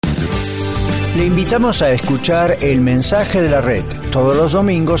Le invitamos a escuchar El Mensaje de la Red, todos los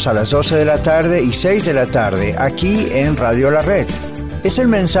domingos a las 12 de la tarde y 6 de la tarde, aquí en Radio La Red. Es el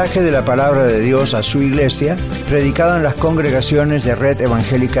mensaje de la palabra de Dios a su iglesia, predicado en las congregaciones de Red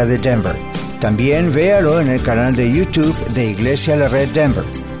Evangélica de Denver. También véalo en el canal de YouTube de Iglesia La Red Denver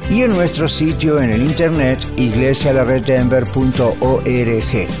y en nuestro sitio en el internet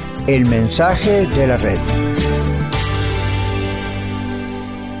iglesialareddenver.org. El Mensaje de la Red.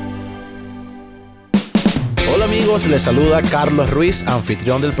 Hola amigos, les saluda Carlos Ruiz,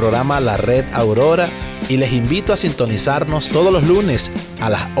 anfitrión del programa La Red Aurora, y les invito a sintonizarnos todos los lunes a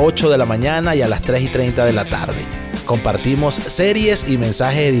las 8 de la mañana y a las 3:30 de la tarde. Compartimos series y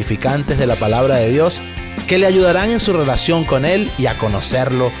mensajes edificantes de la palabra de Dios que le ayudarán en su relación con Él y a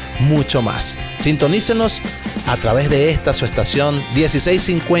conocerlo mucho más. Sintonícenos a través de esta su estación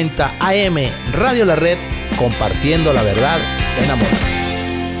 1650 AM Radio La Red, compartiendo la verdad en amor.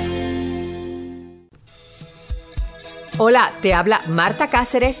 Hola, te habla Marta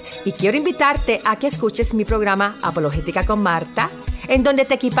Cáceres y quiero invitarte a que escuches mi programa Apologética con Marta, en donde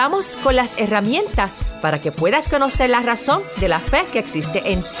te equipamos con las herramientas para que puedas conocer la razón de la fe que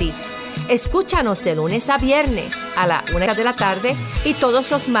existe en ti. Escúchanos de lunes a viernes a la 1 de la tarde y todos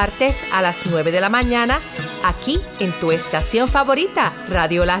los martes a las 9 de la mañana, aquí en tu estación favorita,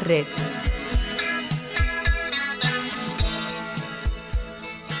 Radio La Red.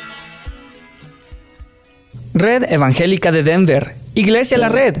 Red Evangélica de Denver, Iglesia La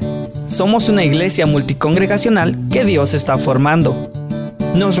Red. Somos una iglesia multicongregacional que Dios está formando.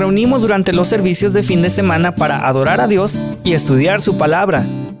 Nos reunimos durante los servicios de fin de semana para adorar a Dios y estudiar su palabra.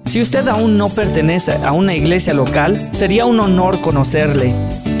 Si usted aún no pertenece a una iglesia local, sería un honor conocerle.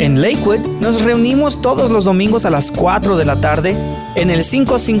 En Lakewood nos reunimos todos los domingos a las 4 de la tarde en el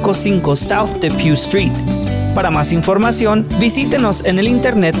 555 South Depew Street. Para más información, visítenos en el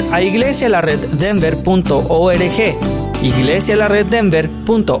internet a iglesialareddenver.org,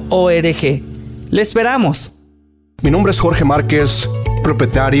 iglesialareddenver.org. ¡Le esperamos! Mi nombre es Jorge Márquez,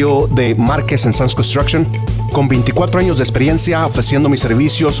 propietario de Márquez & Sons Construction, con 24 años de experiencia ofreciendo mis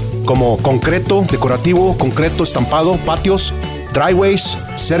servicios como concreto decorativo, concreto estampado, patios, driveways,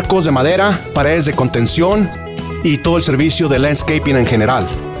 cercos de madera, paredes de contención y todo el servicio de landscaping en general.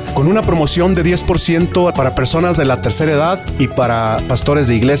 Con una promoción de 10% para personas de la tercera edad y para pastores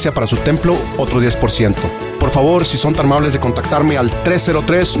de iglesia para su templo, otro 10%. Por favor, si son tan amables de contactarme al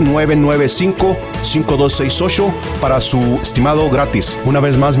 303-995-5268 para su estimado gratis. Una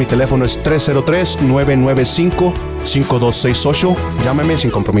vez más, mi teléfono es 303-995-5268. Llámeme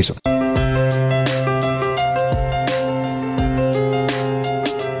sin compromiso.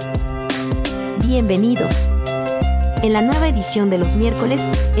 Bienvenidos. En la nueva edición de los miércoles,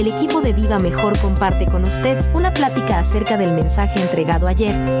 el equipo de Viva Mejor comparte con usted una plática acerca del mensaje entregado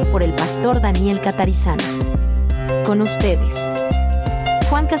ayer por el pastor Daniel Catarizano. Con ustedes,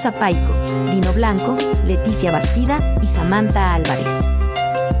 Juan Casapaico, Dino Blanco, Leticia Bastida y Samantha Álvarez.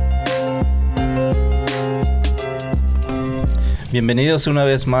 Bienvenidos una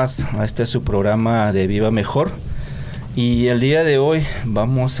vez más a este su programa de Viva Mejor. Y el día de hoy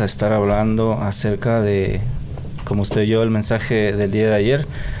vamos a estar hablando acerca de, como usted oyó el mensaje del día de ayer,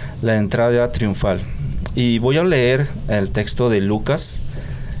 la entrada triunfal. Y voy a leer el texto de Lucas,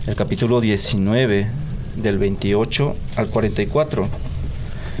 el capítulo 19, del 28 al 44.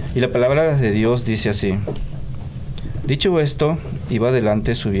 Y la palabra de Dios dice así: Dicho esto, iba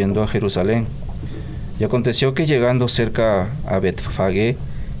adelante subiendo a Jerusalén. Y aconteció que llegando cerca a Betfagé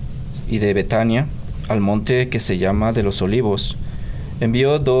y de Betania, al monte que se llama de los Olivos,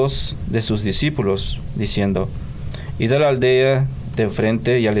 envió 2 de sus discípulos, diciendo: Id a la aldea de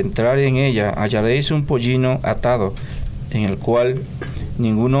enfrente, y al entrar en ella hallaréis un pollino atado, en el cual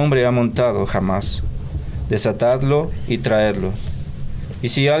ningún hombre ha montado jamás. Desatadlo y traedlo. Y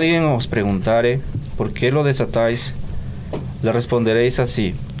si alguien os preguntare, ¿por qué lo desatáis?, le responderéis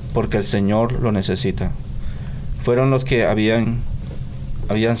así: porque el Señor lo necesita. Fueron los que habían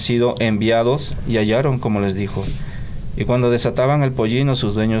sido enviados y hallaron como les dijo. Y cuando desataban el pollino,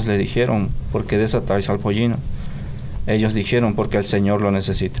 sus dueños le dijeron: ¿por qué desatáis al pollino? Ellos dijeron: porque el Señor lo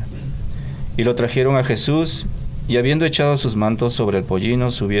necesita. Y lo trajeron a Jesús, y habiendo echado sus mantos sobre el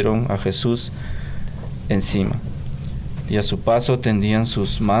pollino, subieron a Jesús encima. Y a su paso tendían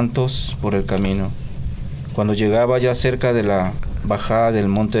sus mantos por el camino. Cuando llegaba ya cerca de la bajada del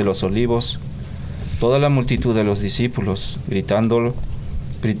monte de los Olivos, toda la multitud de los discípulos, gritando,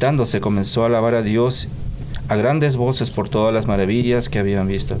 se comenzó a alabar a Dios a grandes voces por todas las maravillas que habían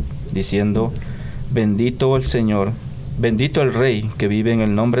visto, diciendo: Bendito el Señor, bendito el Rey que vive en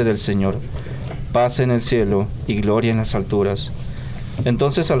el nombre del Señor, paz en el cielo y gloria en las alturas.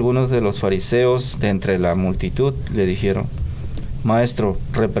 Entonces algunos de los fariseos de entre la multitud le dijeron: Maestro,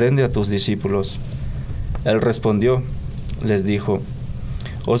 reprende a tus discípulos. Él respondió, les dijo: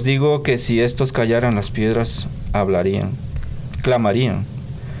 Os digo que si estos callaran, las piedras clamarían.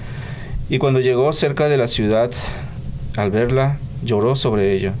 Y cuando llegó cerca de la ciudad, al verla, lloró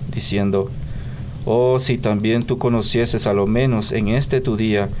sobre ella, diciendo: Oh, si también tú conocieses a lo menos en este tu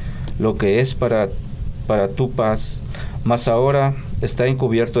día lo que es para tu paz, mas ahora está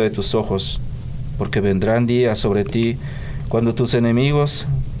encubierto de tus ojos, porque vendrán días sobre ti cuando tus enemigos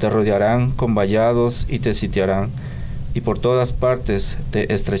te rodearán con vallados y te sitiarán, y por todas partes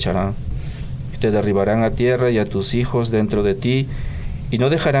te estrecharán, y te derribarán a tierra y a tus hijos dentro de ti, y no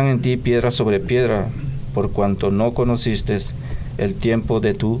dejarán en ti piedra sobre piedra, por cuanto no conociste el tiempo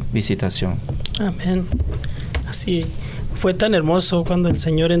de tu visitación. Amén. Así fue tan hermoso cuando el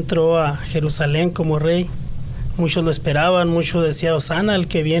Señor entró a Jerusalén como rey. Muchos lo esperaban, muchos decían: Hosana al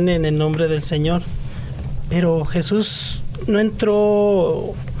que viene en el nombre del Señor. Pero Jesús no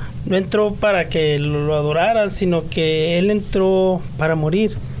entró para que lo adoraran, sino que Él entró para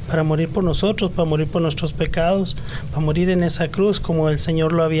morir por nosotros, para morir por nuestros pecados, para morir en esa cruz como el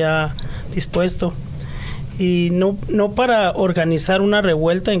Señor lo había dispuesto. Y no para organizar una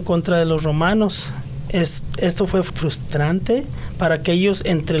revuelta en contra de los romanos. Esto fue frustrante para aquellos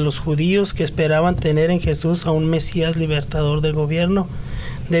entre los judíos que esperaban tener en Jesús a un Mesías libertador del gobierno.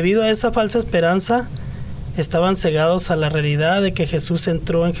 Debido a esa falsa esperanza, estaban cegados a la realidad de que Jesús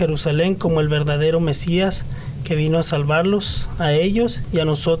entró en Jerusalén como el verdadero Mesías que vino a salvarlos, a ellos y a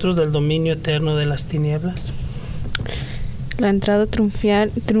nosotros del dominio eterno de las tinieblas. La entrada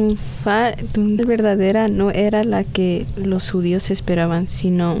triunfal verdadera no era la que los judíos esperaban,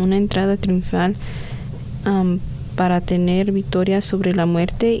 sino una entrada triunfal para tener victoria sobre la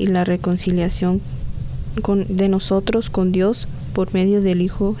muerte y la reconciliación de nosotros con Dios por medio del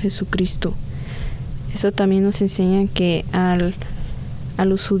Hijo Jesucristo. Eso también nos enseña que a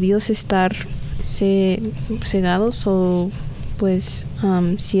los judíos estar cegados o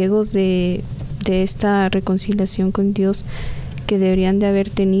ciegos de esta reconciliación con Dios que deberían de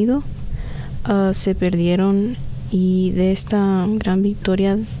haber tenido, se perdieron, y de esta gran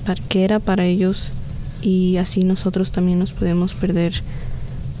victoria que era para ellos, y así nosotros también nos podemos perder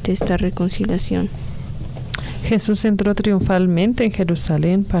de esta reconciliación. Jesús entró triunfalmente en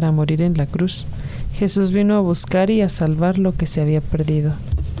Jerusalén para morir en la cruz. Jesús vino a buscar y a salvar lo que se había perdido.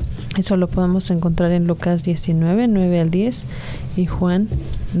 Eso lo podemos encontrar en Lucas 19, 9 al 10 y Juan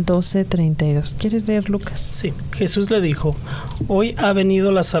 12, 32. ¿Quieres leer, Lucas? Sí. Jesús le dijo: Hoy ha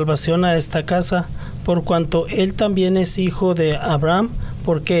venido la salvación a esta casa, por cuanto él también es hijo de Abraham,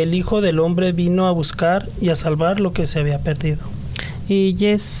 porque el Hijo del Hombre vino a buscar y a salvar lo que se había perdido. Y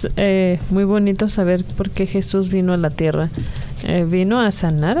es muy bonito saber por qué Jesús vino a la tierra. Vino a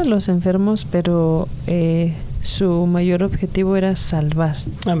sanar a los enfermos, pero su mayor objetivo era salvar.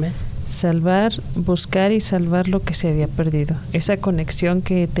 Amén. Salvar, buscar y salvar lo que se había perdido. Esa conexión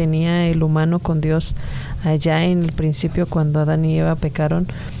que tenía el humano con Dios allá en el principio, cuando Adán y Eva pecaron,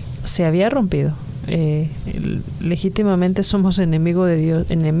 se había rompido. Legítimamente somos enemigos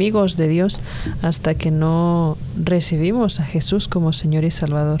de Dios hasta que no recibimos a Jesús como Señor y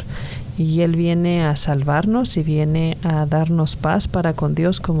Salvador. Y Él viene a salvarnos y viene a darnos paz para con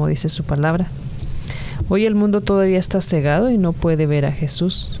Dios, como dice su palabra. Hoy el mundo todavía está cegado y no puede ver a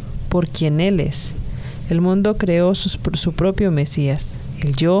Jesús por quien Él es. El mundo creó su propio Mesías,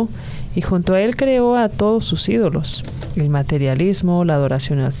 el yo, y junto a Él creó a todos sus ídolos: el materialismo, la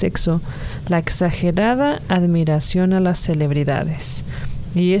adoración al sexo, la exagerada admiración a las celebridades.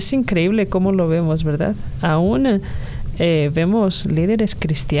 Y es increíble cómo lo vemos, ¿verdad? Aún vemos líderes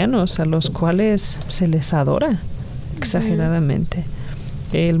cristianos a los cuales se les adora exageradamente.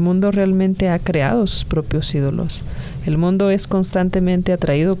 El mundo realmente ha creado sus propios ídolos. El mundo es constantemente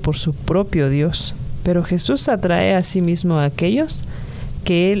atraído por su propio Dios, pero Jesús atrae a sí mismo a aquellos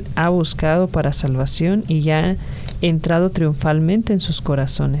que Él ha buscado para salvación y ya ha entrado triunfalmente en sus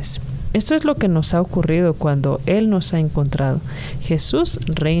corazones. Esto es lo que nos ha ocurrido cuando Él nos ha encontrado. Jesús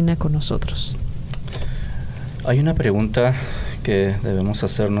reina con nosotros. Hay una pregunta que debemos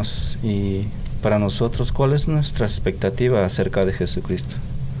hacernos, y para nosotros, ¿cuál es nuestra expectativa acerca de Jesucristo?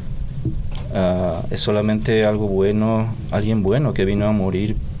 ¿Es solamente algo bueno, alguien bueno que vino a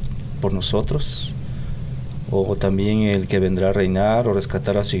morir por nosotros? ¿O también el que vendrá a reinar o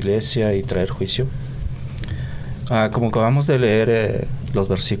rescatar a su iglesia y traer juicio? Como acabamos de leer los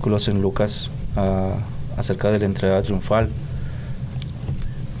versículos en Lucas acerca de la entrada triunfal,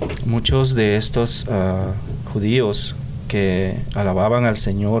 muchos de estos judíos que alababan al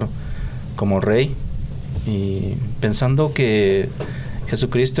Señor como rey, y pensando que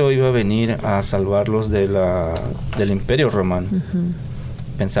Jesucristo iba a venir a salvarlos del Imperio Romano.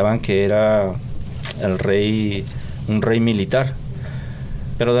 Pensaban que era un rey militar.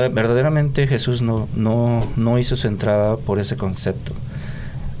 Pero verdaderamente Jesús no hizo su entrada por ese concepto.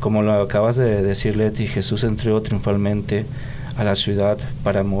 Como lo acabas de decir, Leti, Jesús entró triunfalmente a la ciudad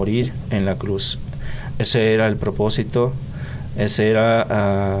para morir en la cruz. Ese era el propósito, ese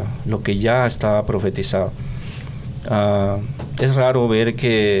era lo que ya estaba profetizado. Es raro ver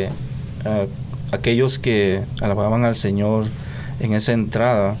que aquellos que alababan al Señor en esa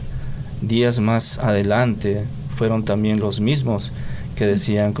entrada, días más adelante, fueron también los mismos que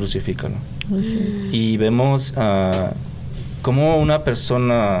decían crucifícalo. Y vemos cómo una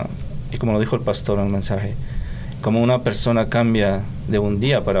persona, y como lo dijo el pastor en el mensaje, cómo una persona cambia de un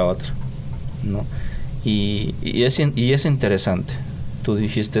día para otro, ¿no? Y es interesante. Tú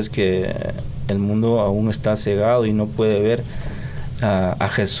dijiste que el mundo aún está cegado y no puede ver a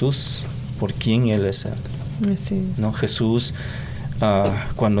Jesús por quien Él es. ¿No? Jesús,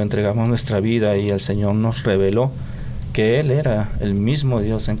 cuando entregamos nuestra vida y el Señor nos reveló que Él era el mismo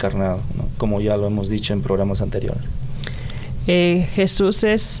Dios encarnado, ¿no? Como ya lo hemos dicho en programas anteriores. Jesús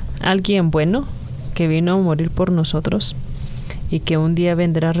es alguien bueno que vino a morir por nosotros y que un día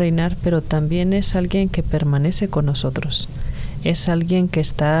vendrá a reinar, pero también es alguien que permanece con nosotros. Es alguien que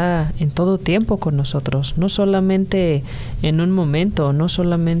está en todo tiempo con nosotros, no solamente en un momento, no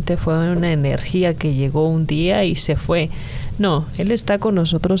solamente fue una energía que llegó un día y se fue. No, Él está con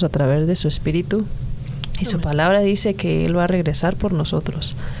nosotros a través de su Espíritu y su palabra dice que Él va a regresar por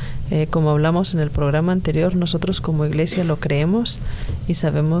nosotros. Como hablamos en el programa anterior, nosotros como iglesia lo creemos y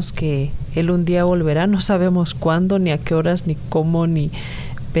sabemos que Él un día volverá. No sabemos cuándo, ni a qué horas, ni cómo,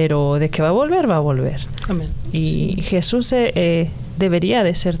 pero de que va a volver, va a volver. Amén. Y Jesús debería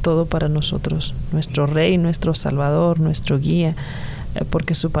de ser todo para nosotros, nuestro Rey, nuestro Salvador, nuestro guía,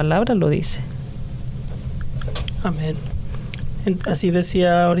 porque su palabra lo dice. Amén. Así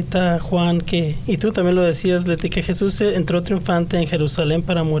decía ahorita Juan, y tú también lo decías, Leti, que Jesús entró triunfante en Jerusalén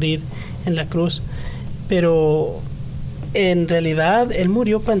para morir en la cruz, pero en realidad Él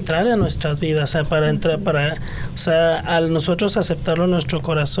murió para entrar a nuestras vidas, al nosotros aceptarlo en nuestro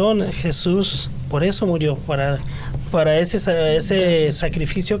corazón. Jesús por eso murió, para ese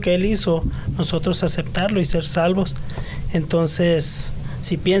sacrificio que Él hizo, nosotros aceptarlo y ser salvos. Entonces,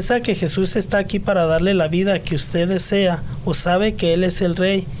 si piensa que Jesús está aquí para darle la vida que usted desea, o sabe que Él es el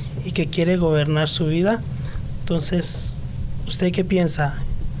Rey y que quiere gobernar su vida, entonces, ¿usted qué piensa?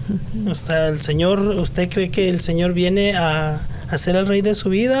 ¿Usted cree que el Señor viene a ser el Rey de su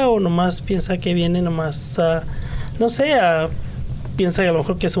vida, o nomás piensa que viene nomás piensa que a lo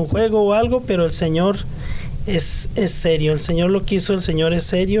mejor que es un juego o algo, pero el Señor es serio, el Señor lo quiso, el Señor es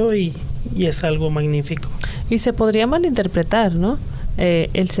serio y es algo magnífico. Y se podría malinterpretar, ¿no?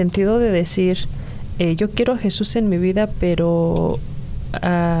 El sentido de decir, yo quiero a Jesús en mi vida, pero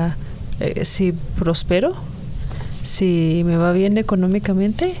si prospero, si me va bien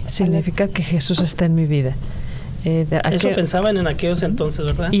económicamente, significa que Jesús está en mi vida. Eso pensaban en aquellos entonces,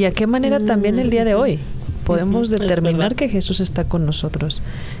 ¿verdad? Y a qué manera también el día de hoy podemos determinar que Jesús está con nosotros.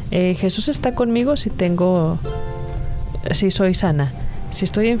 Jesús está conmigo si soy sana. Si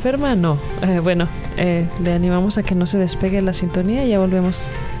estoy enferma, no. Le animamos a que no se despegue la sintonía y ya volvemos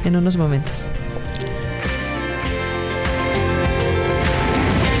en unos momentos.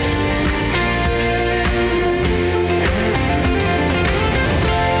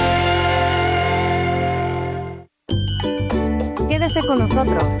 Quédese con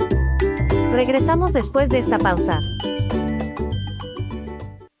nosotros. Regresamos después de esta pausa.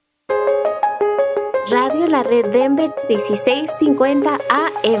 Radio La Red Denver 1650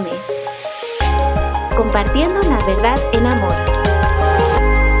 AM. Compartiendo la verdad en amor.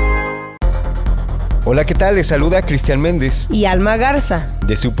 Hola, ¿qué tal? Les saluda Cristian Méndez y Alma Garza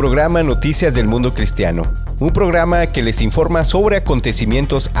de su programa Noticias del Mundo Cristiano, un programa que les informa sobre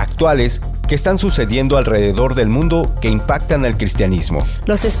acontecimientos actuales que están sucediendo alrededor del mundo que impactan al cristianismo.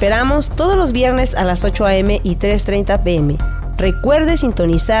 Los esperamos todos los viernes a las 8 a.m. y 3:30 p.m. Recuerde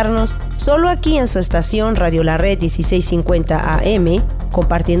sintonizarnos solo aquí en su estación Radio La Red 1650 AM,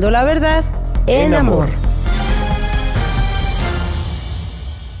 compartiendo la verdad en amor.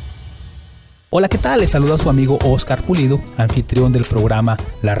 Hola, ¿qué tal? Les saluda su amigo Oscar Pulido, anfitrión del programa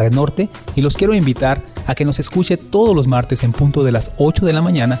La Red Norte, y los quiero invitar a que nos escuche todos los martes en punto de las 8 de la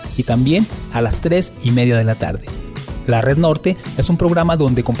mañana y también a las 3:30 de la tarde. La Red Norte es un programa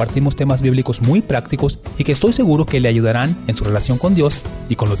donde compartimos temas bíblicos muy prácticos y que estoy seguro que le ayudarán en su relación con Dios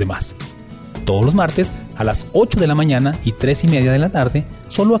y con los demás. Todos los martes a las 8 de la mañana y 3:30 de la tarde,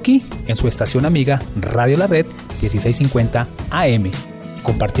 solo aquí en su estación amiga Radio La Red 1650 AM.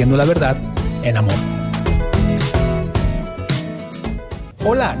 compartiendo la verdad en amor.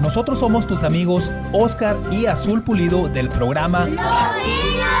 Hola, nosotros somos tus amigos Oscar y Azul Pulido del programa Los Niños de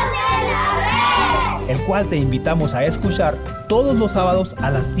la Red, el cual te invitamos a escuchar todos los sábados a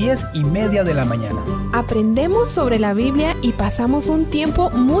las 10:30 de la mañana. Aprendemos sobre la Biblia y pasamos un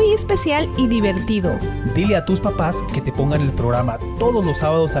tiempo muy especial y divertido. Dile a tus papás que te pongan el programa todos los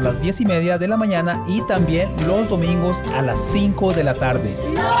sábados a las 10:30 de la mañana y también los domingos a las 5 de la tarde.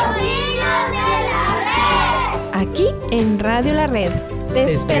 Los Niños de la Red. Aquí en Radio La Red.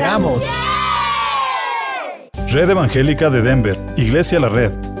 Te esperamos. Red Evangélica de Denver, Iglesia La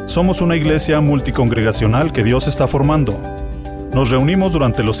Red. Somos una iglesia multicongregacional que Dios está formando. Nos reunimos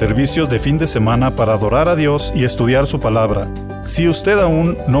durante los servicios de fin de semana para adorar a Dios y estudiar su palabra. Si usted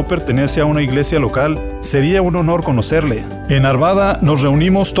aún no pertenece a una iglesia local, sería un honor conocerle. En Arvada nos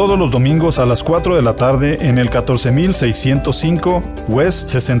reunimos todos los domingos a las 4 de la tarde en el 14605 West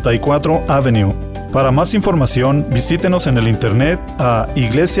 64 Avenue. Para más información, visítenos en el internet a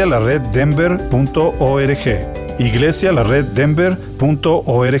iglesialareddenver.org.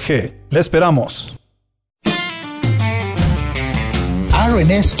 iglesialareddenver.org. ¡Le esperamos!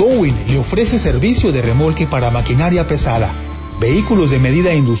 R&S Towing le ofrece servicio de remolque para maquinaria pesada, vehículos de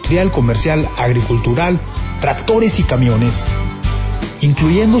medida industrial, comercial, agricultural, tractores y camiones,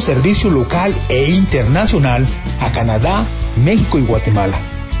 incluyendo servicio local e internacional a Canadá, México y Guatemala.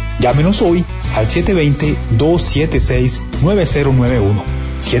 Llámenos hoy al 720-276-9091,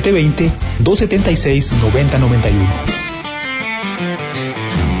 720-276-9091.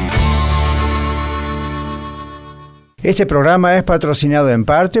 Este programa es patrocinado en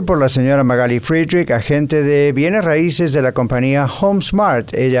parte por la señora Magali Friedrich, agente de bienes raíces de la compañía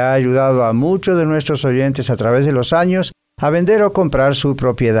HomeSmart. Ella ha ayudado a muchos de nuestros oyentes a través de los años a vender o comprar su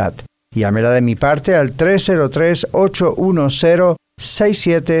propiedad. Llámela de mi parte al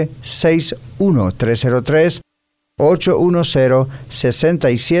 303-810-6761,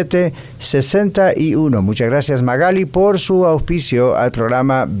 303-810-6761. Muchas gracias, Magali, por su auspicio al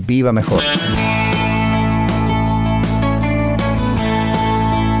programa Viva Mejor.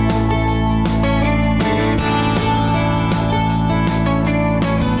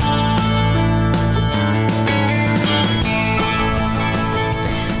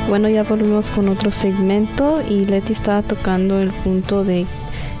 Bueno, ya volvimos con otro segmento y Leti estaba tocando el punto de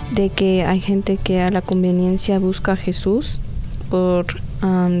que hay gente que a la conveniencia busca a Jesús por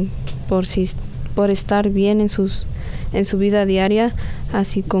estar bien en su vida diaria,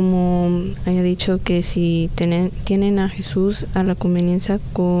 así como haya dicho que si tienen a Jesús a la conveniencia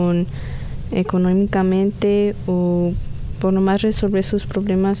económicamente o por nomás resolver sus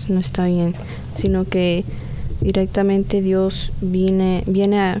problemas, no está bien, sino que directamente Dios viene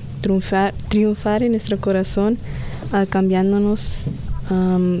a triunfar en nuestro corazón, cambiándonos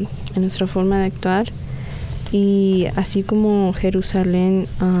en nuestra forma de actuar. Y así como Jerusalén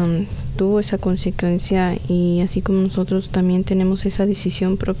tuvo esa consecuencia, y así como nosotros también tenemos esa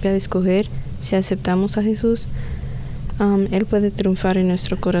decisión propia de escoger si aceptamos a Jesús, Él puede triunfar en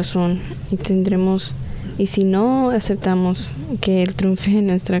nuestro corazón y si no aceptamos que Él triunfe en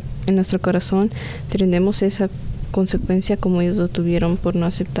nuestro corazón, tendremos esa consecuencia como ellos lo tuvieron por no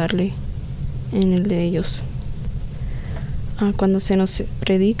aceptarle en el de ellos. Cuando se nos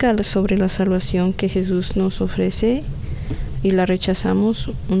predica sobre la salvación que Jesús nos ofrece y la rechazamos,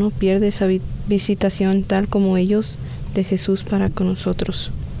 uno pierde esa visitación tal como ellos de Jesús para con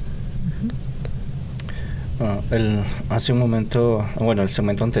nosotros. Hace un momento, el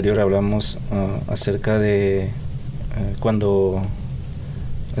segmento anterior hablamos acerca de cuando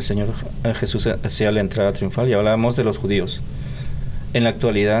el Señor Jesús hacía la entrada triunfal y hablábamos de los judíos. En la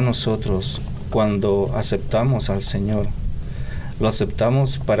actualidad nosotros, cuando aceptamos al Señor, lo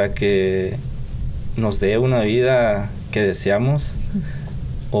aceptamos para que nos dé una vida que deseamos,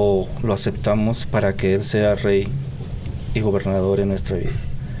 o lo aceptamos para que Él sea Rey y gobernador en nuestra vida.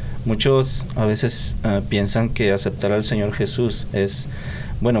 Muchos a veces piensan que aceptar al Señor Jesús es,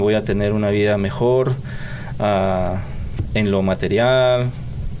 voy a tener una vida mejor en lo material,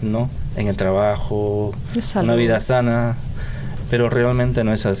 ¿no? En el trabajo, una vida sana, pero realmente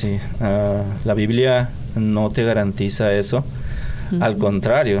no es así. La Biblia no te garantiza eso, al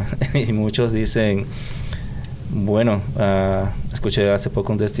contrario. Y muchos dicen, escuché hace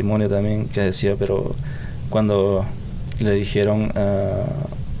poco un testimonio también que decía, pero cuando le dijeron...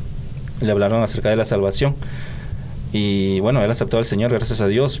 le hablaron acerca de la salvación y él aceptó al Señor, gracias a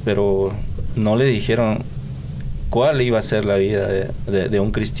Dios, pero no le dijeron cuál iba a ser la vida de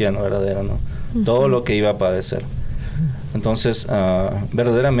un cristiano verdadero, ¿no? Todo lo que iba a padecer. Entonces,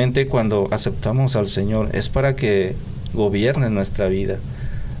 verdaderamente cuando aceptamos al Señor es para que gobierne nuestra vida,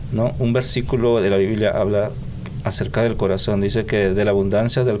 ¿no? Un versículo de la Biblia habla acerca del corazón, dice que de la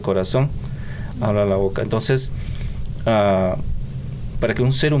abundancia del corazón habla la boca. Entonces, para que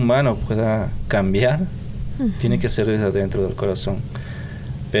un ser humano pueda cambiar, tiene que ser desde adentro del corazón.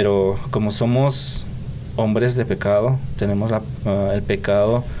 Pero como somos hombres de pecado, tenemos el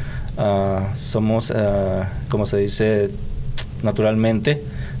pecado, somos, como se dice naturalmente,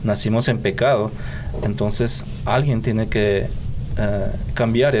 nacimos en pecado. Entonces alguien tiene que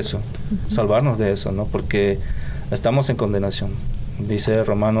cambiar eso, salvarnos de eso, ¿no? Porque estamos en condenación. Dice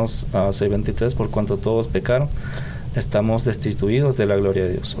Romanos 6:23, por cuanto todos pecaron, estamos destituidos de la gloria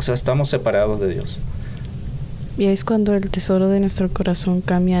de Dios. O sea, estamos separados de Dios. Y es cuando el tesoro de nuestro corazón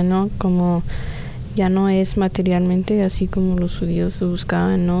cambia, ¿no? Como ya no es materialmente, así como los judíos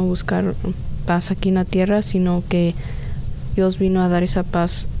buscaban, ¿no? Buscar paz aquí en la tierra, sino que Dios vino a dar esa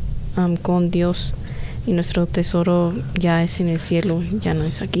paz con Dios. Y nuestro tesoro ya es en el cielo, ya no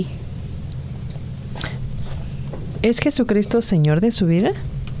es aquí. ¿Es Jesucristo Señor de su vida?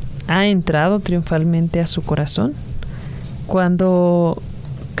 ¿Ha entrado triunfalmente a su corazón? Cuando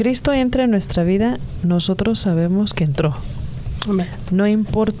Cristo entra en nuestra vida, nosotros sabemos que entró. Amén. No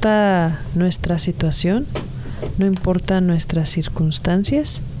importa nuestra situación, no importa nuestras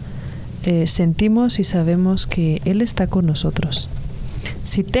circunstancias, sentimos y sabemos que Él está con nosotros.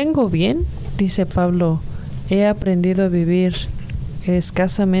 Si tengo bien, dice Pablo, he aprendido a vivir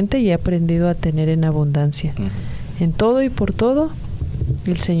escasamente y he aprendido a tener en abundancia. En todo y por todo,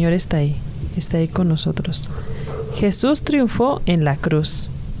 el Señor está ahí con nosotros. Jesús triunfó en la cruz.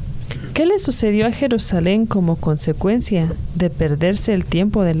 ¿Qué le sucedió a Jerusalén como consecuencia de perderse el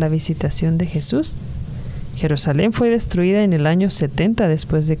tiempo de la visitación de Jesús? Jerusalén fue destruida en el año 70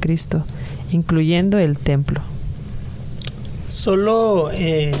 después de Cristo, incluyendo el templo. Solo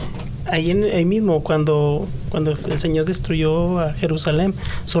ahí mismo, cuando el Señor destruyó a Jerusalén,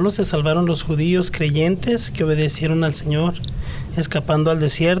 solo se salvaron los judíos creyentes que obedecieron al Señor, escapando al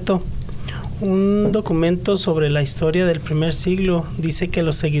desierto. Un documento sobre la historia del primer siglo dice que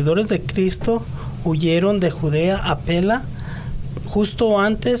los seguidores de Cristo huyeron de Judea a Pela justo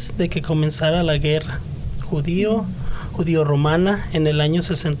antes de que comenzara la guerra judío-romana en el año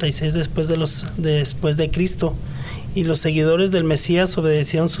 66 después de Cristo. Y los seguidores del Mesías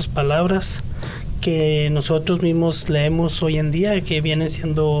obedecieron sus palabras, que nosotros mismos leemos hoy en día, que vienen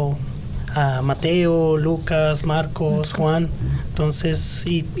siendo Mateo, Lucas, Marcos, Juan, entonces,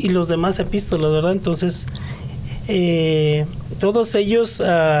 y los demás epístolas, ¿verdad? Entonces, todos ellos,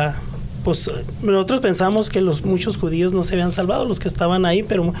 pues nosotros pensamos que muchos judíos no se habían salvado, los que estaban ahí,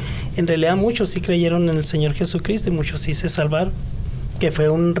 pero en realidad muchos sí creyeron en el Señor Jesucristo y muchos sí se salvaron. Que fue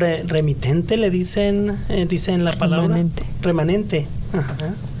un remitente, le dicen en la palabra. Remanente.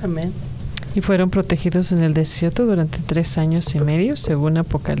 Ajá, amén. Y fueron protegidos en el desierto durante 3 años y medio, según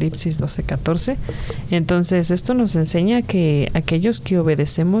Apocalipsis 12:14. Entonces, esto nos enseña que aquellos que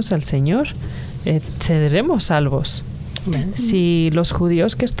obedecemos al Señor, seremos salvos. Amén. Si los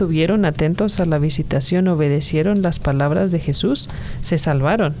judíos que estuvieron atentos a la visitación obedecieron las palabras de Jesús, se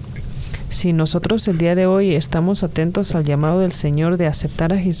salvaron. Si nosotros el día de hoy estamos atentos al llamado del Señor de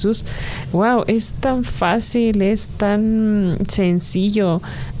aceptar a Jesús, wow, es tan fácil, es tan sencillo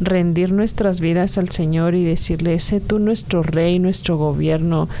rendir nuestras vidas al Señor y decirle, sé tú nuestro Rey, nuestro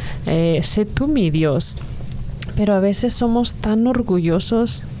gobierno, sé tú mi Dios. Pero a veces somos tan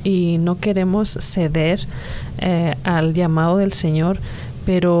orgullosos y no queremos ceder al llamado del Señor,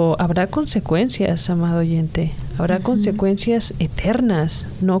 pero habrá consecuencias, amado oyente. Habrá consecuencias eternas,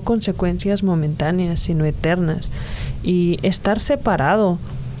 no consecuencias momentáneas, sino eternas. Y estar separado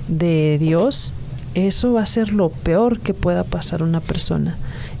de Dios, eso va a ser lo peor que pueda pasar a una persona.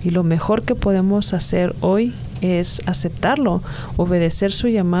 Y lo mejor que podemos hacer hoy es aceptarlo, obedecer su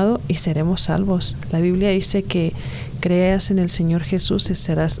llamado y seremos salvos. La Biblia dice que creas en el Señor Jesús y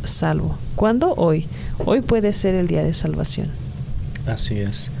serás salvo. ¿Cuándo? Hoy. Hoy puede ser el día de salvación. Así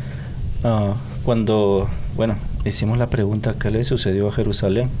es. Cuando, hicimos la pregunta, ¿qué le sucedió a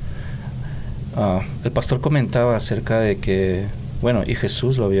Jerusalén? El pastor comentaba acerca de que, y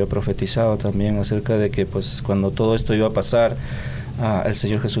Jesús lo había profetizado también, acerca de que pues cuando todo esto iba a pasar, el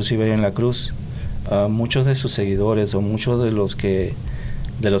Señor Jesús iba a ir en la cruz. Muchos de sus seguidores o muchos de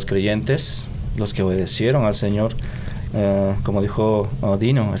los creyentes, los que obedecieron al Señor, como dijo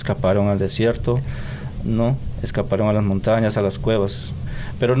Dino, escaparon al desierto, no, escaparon a las montañas, a las cuevas,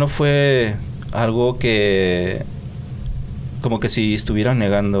 pero no fue algo que como que si estuvieran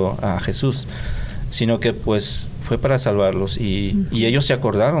negando a Jesús, sino que pues fue para salvarlos y ellos se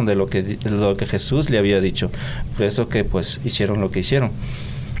acordaron de lo que Jesús le había dicho, por eso que pues hicieron lo que hicieron.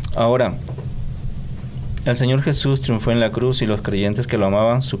 Ahora, El Señor Jesús triunfó en la cruz y los creyentes que lo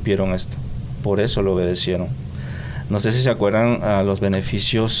amaban supieron esto. Por eso lo obedecieron. No sé si se acuerdan a los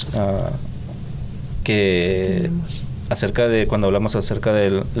beneficios que acerca de cuando hablamos acerca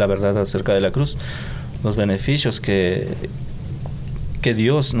de la verdad acerca de la cruz, los beneficios que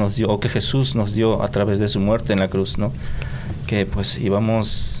Dios nos dio o que Jesús nos dio a través de su muerte en la cruz, ¿no? Que pues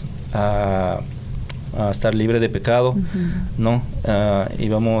íbamos a estar libres de pecado, ¿no?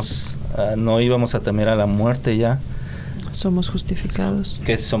 No íbamos a temer a la muerte ya. Somos justificados.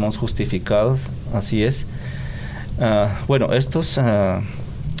 Que somos justificados, así es. Bueno, estos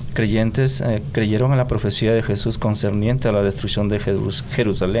creyentes creyeron en la profecía de Jesús concerniente a la destrucción de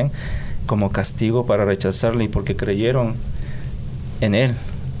Jerusalén como castigo para rechazarle, y porque creyeron en Él,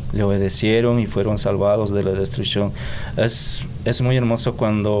 le obedecieron y fueron salvados de la destrucción. Es muy hermoso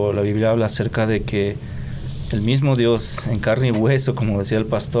cuando la Biblia habla acerca de que el mismo Dios en carne y hueso, como decía el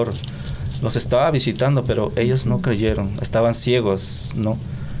pastor, los estaba visitando, pero ellos no creyeron, estaban ciegos, ¿no?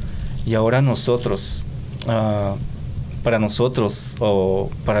 Y ahora nosotros, para nosotros o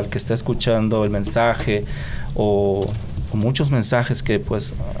para el que está escuchando el mensaje o muchos mensajes que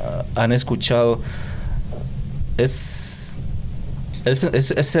pues han escuchado, es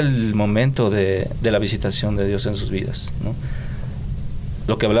el momento de la visitación de Dios en sus vidas, ¿no?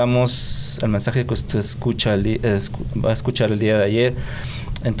 Lo que hablamos, el mensaje que usted va a escuchar el día de ayer,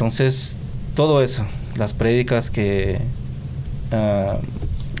 entonces todo eso, las prédicas que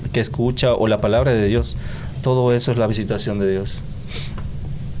escucha o la palabra de Dios, todo eso es la visitación de Dios.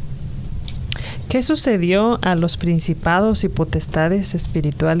 ¿Qué sucedió a los principados y potestades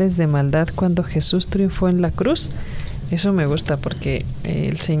espirituales de maldad cuando Jesús triunfó en la cruz? Eso me gusta porque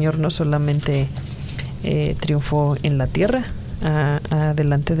el Señor no solamente triunfó en la tierra,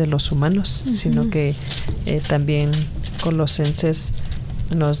 delante de los humanos, sino que también Colosenses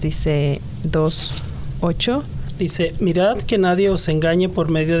nos dice 2:8. Dice, mirad que nadie os engañe por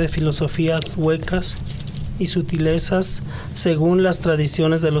medio de filosofías huecas y sutilezas, según las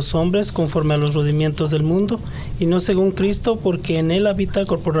tradiciones de los hombres, conforme a los rudimientos del mundo, y no según Cristo, porque en Él habita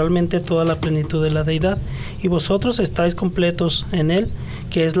corporalmente toda la plenitud de la deidad, y vosotros estáis completos en Él,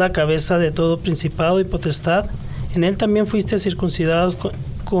 que es la cabeza de todo principado y potestad. En Él también fuisteis circuncidados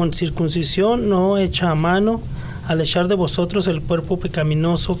con circuncisión no hecha a mano, al echar de vosotros el cuerpo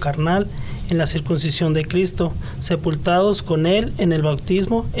pecaminoso carnal en la circuncisión de Cristo, sepultados con Él en el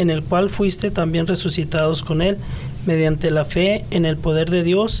bautismo, en el cual fuiste también resucitados con Él, mediante la fe en el poder de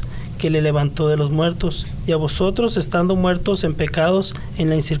Dios, que le levantó de los muertos. Y a vosotros, estando muertos en pecados, en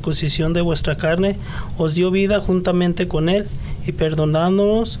la incircuncisión de vuestra carne, os dio vida juntamente con Él, y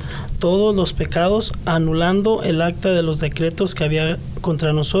perdonándonos todos los pecados, anulando el acta de los decretos que había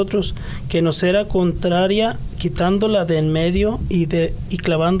contra nosotros, que nos era contraria, quitándola de en medio y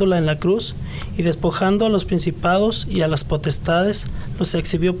clavándola en la cruz, y despojando a los principados y a las potestades, los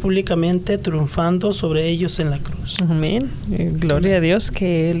exhibió públicamente, triunfando sobre ellos en la cruz. Amén. Gloria a Dios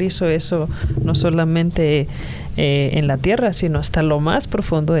que Él hizo eso, no solamente en la tierra, sino hasta lo más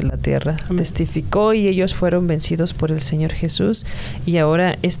profundo de la tierra. Amén. Testificó y ellos fueron vencidos por el Señor Jesús, y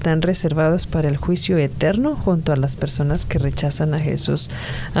ahora están reservados para el juicio eterno junto a las personas que rechazan a Jesús.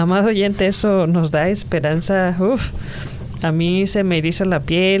 Amado oyente, eso nos da esperanza. A mí se me eriza la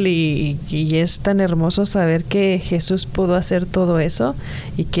piel y es tan hermoso saber que Jesús pudo hacer todo eso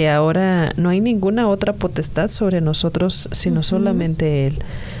y que ahora no hay ninguna otra potestad sobre nosotros sino solamente Él.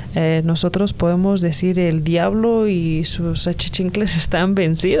 Nosotros podemos decir el diablo y sus achichincles están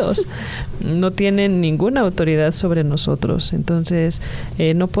vencidos, no tienen ninguna autoridad sobre nosotros. Entonces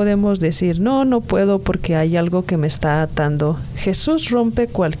no podemos decir no puedo porque hay algo que me está atando. Jesús rompe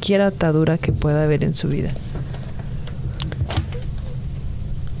cualquier atadura que pueda haber en su vida.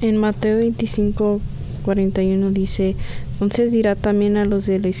 En Mateo 25:41 dice, entonces dirá también a los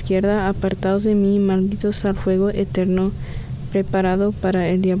de la izquierda, apartaos de mí, malditos al fuego eterno, preparado para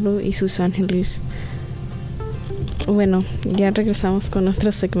el diablo y sus ángeles. Bueno, ya regresamos con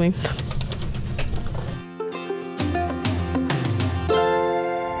otro segmento.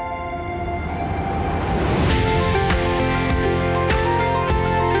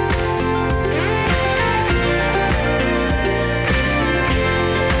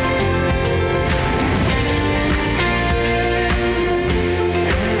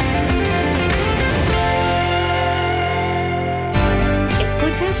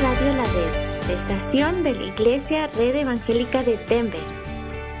 De la Iglesia Red Evangélica de Denver,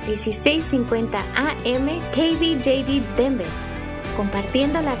 1650 AM KBJD Denver,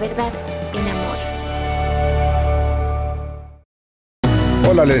 compartiendo la verdad en amor.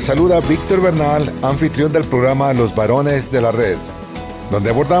 Hola, les saluda Víctor Bernal, anfitrión del programa Los Varones de la Red. donde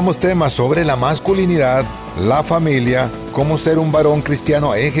abordamos temas sobre la masculinidad, la familia, cómo ser un varón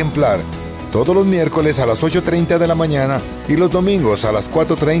cristiano ejemplar, todos los miércoles a las 8:30 de la mañana y los domingos a las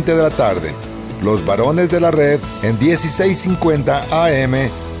 4:30 de la tarde. Los varones de la red en 1650 AM,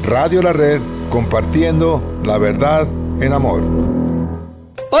 Radio La Red, compartiendo la verdad en amor.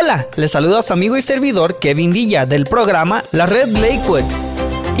 Hola, les saluda a su amigo y servidor Kevin Villa del programa La Red Lakewood.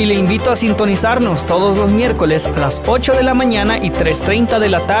 Y le invito a sintonizarnos todos los miércoles a las 8 de la mañana y 3:30 de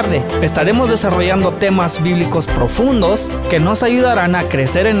la tarde. Estaremos desarrollando temas bíblicos profundos que nos ayudarán a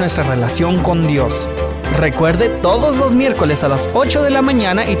crecer en nuestra relación con Dios. Recuerde, todos los miércoles a las 8 de la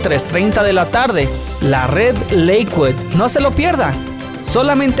mañana y 3:30 de la tarde, La Red Lakewood. No se lo pierda.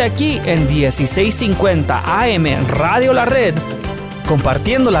 Solamente aquí en 1650 AM Radio La Red,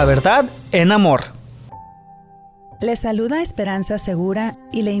 compartiendo la verdad en amor. Le saluda Esperanza Segura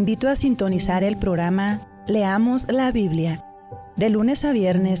y le invito a sintonizar el programa Leamos la Biblia, de lunes a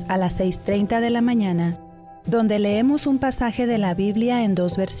viernes a las 6:30 de la mañana, donde leemos un pasaje de la Biblia en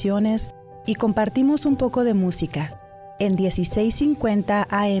 2 versiones y compartimos un poco de música, en 1650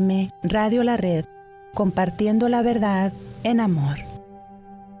 AM Radio La Red, compartiendo la verdad en amor.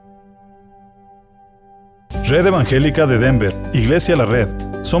 Red Evangélica de Denver, Iglesia La Red.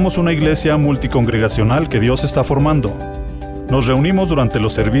 Somos una iglesia multicongregacional que Dios está formando. Nos reunimos durante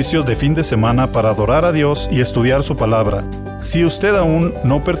los servicios de fin de semana para adorar a Dios y estudiar su palabra. Si usted aún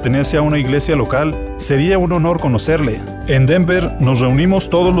no pertenece a una iglesia local, sería un honor conocerle. En Denver nos reunimos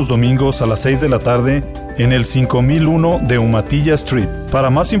todos los domingos a las 6 de la tarde en el 5001 de Umatilla Street.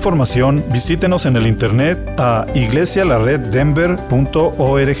 Para más información, visítenos en el internet a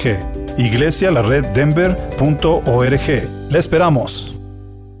iglesialareddenver.org. iglesialareddenver.org. ¡Le esperamos!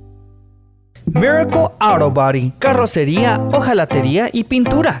 Miracle Auto Body, carrocería, hojalatería y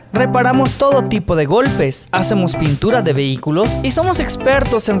pintura. Reparamos todo tipo de golpes, hacemos pintura de vehículos y somos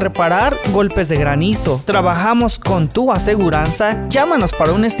expertos en reparar golpes de granizo. Trabajamos con tu aseguranza. Llámanos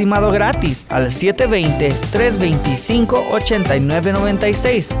para un estimado gratis al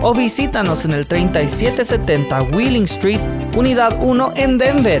 720-325-8996 o visítanos en el 3770 Wheeling Street, Unidad 1 en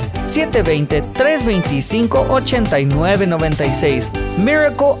Denver. 720-325-8996.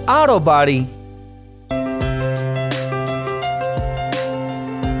 Miracle Auto Body.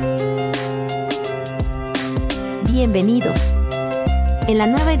 Bienvenidos. En la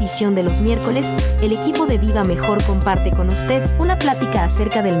nueva edición de los miércoles, el equipo de Viva Mejor comparte con usted una plática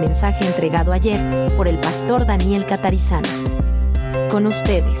acerca del mensaje entregado ayer por el pastor Daniel Catarizano. Con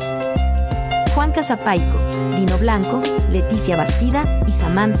ustedes, Juan Casapaico, Dino Blanco, Leticia Bastida y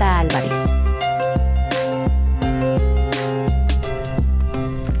Samantha Álvarez.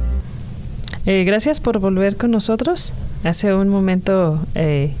 Gracias por volver con nosotros. Hace un momento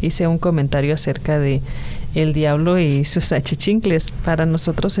hice un comentario acerca de el diablo y sus achichincles. Para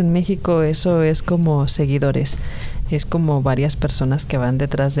nosotros en México eso es como seguidores, es como varias personas que van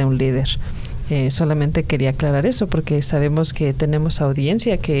detrás de un líder. Solamente quería aclarar eso porque sabemos que tenemos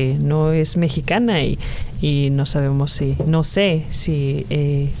audiencia que no es mexicana y no sabemos no sé si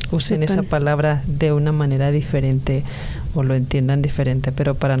usen esa palabra de una manera diferente o lo entiendan diferente,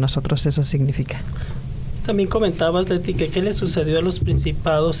 pero para nosotros eso significa. También comentabas, Leti, que qué le sucedió a los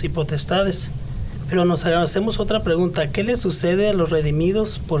principados y potestades. Pero nos hacemos otra pregunta. ¿Qué le sucede a los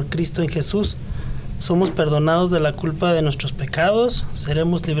redimidos por Cristo en Jesús? ¿Somos perdonados de la culpa de nuestros pecados?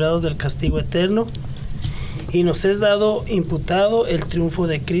 ¿Seremos librados del castigo eterno? Y nos es dado, imputado, el triunfo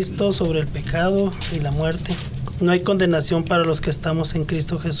de Cristo sobre el pecado y la muerte. No hay condenación para los que estamos en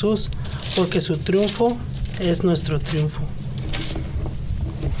Cristo Jesús, porque su triunfo es nuestro triunfo.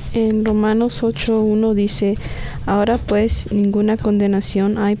 En Romanos 8:1 dice: ahora pues ninguna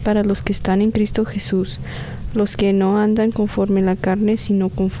condenación hay para los que están en Cristo Jesús, los que no andan conforme a la carne, sino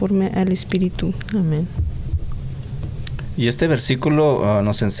conforme al Espíritu. Amén. Y este versículo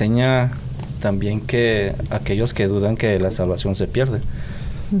nos enseña también que aquellos que dudan que la salvación se pierde.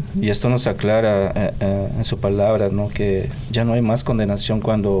 Y esto nos aclara en su palabra, ¿no? Que ya no hay más condenación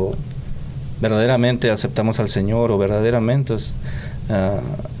cuando verdaderamente aceptamos al Señor o verdaderamente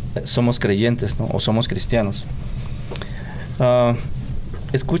somos creyentes, ¿no? O somos cristianos.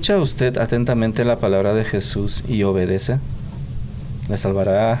 ¿Escucha usted atentamente la palabra de Jesús y obedece? ¿Le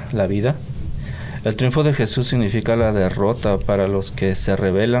salvará la vida? El triunfo de Jesús significa la derrota para los que se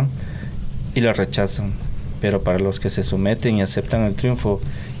rebelan y la rechazan, pero para los que se someten y aceptan el triunfo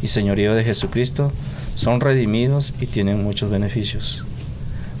y señorío de Jesucristo, son redimidos y tienen muchos beneficios.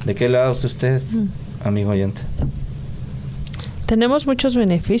 ¿De qué lado está usted, amigo oyente? Tenemos muchos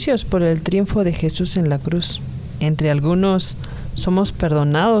beneficios por el triunfo de Jesús en la cruz. Entre algunos, somos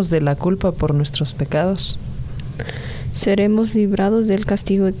perdonados de la culpa por nuestros pecados. seremos librados del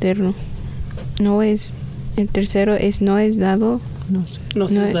castigo eterno. El tercero es nos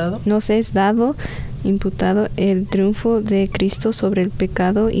es dado imputado el triunfo de Cristo sobre el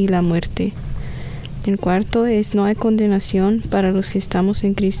pecado y la muerte. El cuarto es no hay condenación para los que estamos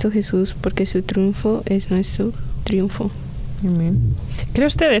en Cristo Jesús, porque su triunfo es nuestro triunfo. Amén. ¿Cree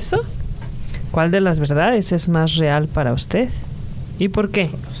usted eso? ¿Cuál de las verdades es más real para usted? ¿Y por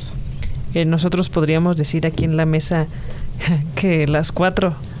qué? Nosotros podríamos decir aquí en la mesa que las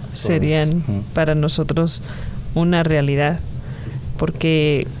 4 serían para nosotros una realidad,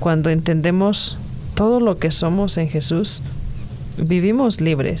 porque cuando entendemos todo lo que somos en Jesús, vivimos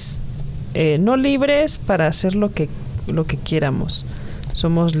libres. No libres para hacer lo que quieramos.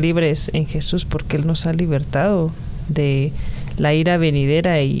 Somos libres en Jesús porque Él nos ha libertado de la ira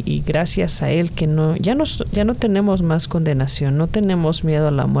venidera y gracias a Él que ya no tenemos más condenación, no tenemos miedo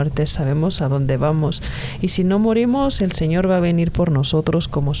a la muerte, sabemos a dónde vamos, y si no morimos, el Señor va a venir por nosotros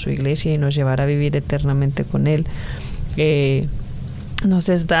como su iglesia y nos llevará a vivir eternamente con Él. Nos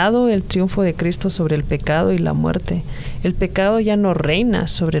es dado el triunfo de Cristo sobre el pecado y la muerte. El pecado ya no reina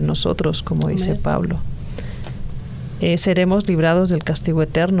sobre nosotros, como dice Pablo. Seremos librados del castigo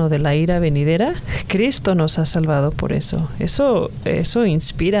eterno, de la ira venidera. Cristo nos ha salvado por eso. Eso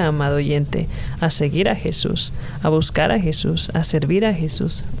inspira, amado oyente, a seguir a Jesús, a buscar a Jesús, a servir a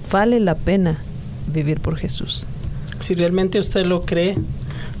Jesús. Vale la pena vivir por Jesús. Si realmente usted lo cree,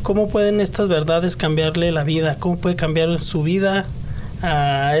 ¿cómo pueden estas verdades cambiarle la vida? ¿Cómo puede cambiar su vida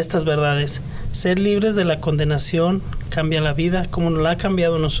a estas verdades? Ser libres de la condenación cambia la vida, como nos la ha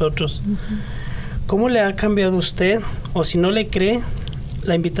cambiado a nosotros. ¿Cómo le ha cambiado usted? O si no le cree,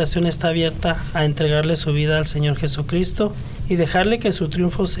 la invitación está abierta a entregarle su vida al Señor Jesucristo y dejarle que su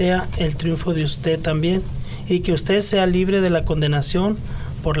triunfo sea el triunfo de usted también, y que usted sea libre de la condenación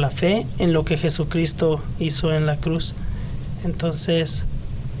por la fe en lo que Jesucristo hizo en la cruz. Entonces,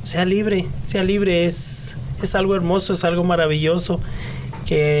 sea libre, es algo hermoso, es algo maravilloso,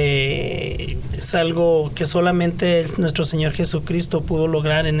 que es algo que solamente nuestro Señor Jesucristo pudo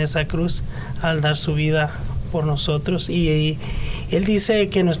lograr en esa cruz al dar su vida por nosotros. Y Él dice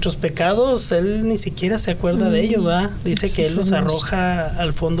que nuestros pecados, Él ni siquiera se acuerda de ellos, ¿verdad? Dice que Él los arroja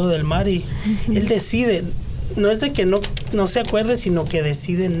al fondo del mar y Él decide, no es de que no se acuerde, sino que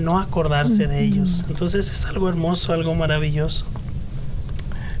decide no acordarse de ellos. Entonces es algo hermoso, algo maravilloso.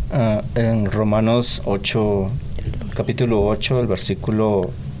 En Romanos 8, capítulo 8, el versículo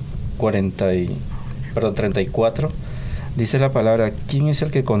 34, dice la palabra: ¿quién es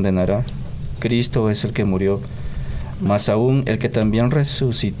el que condenará? Cristo es el que murió, más aún el que también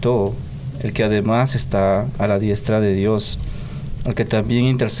resucitó, el que además está a la diestra de Dios, el que también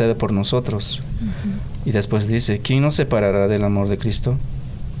intercede por nosotros. Y después dice: ¿quién nos separará del amor de Cristo?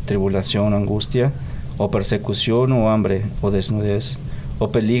 Tribulación, angustia, o persecución, o hambre, o desnudez, o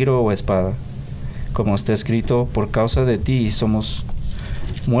peligro, o espada. Como está escrito: por causa de ti somos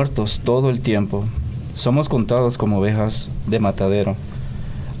muertos todo el tiempo, somos contados como ovejas de matadero.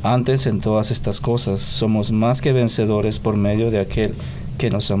 Antes, en todas estas cosas, somos más que vencedores por medio de aquel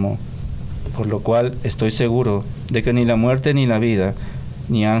que nos amó. Por lo cual estoy seguro de que ni la muerte ni la vida,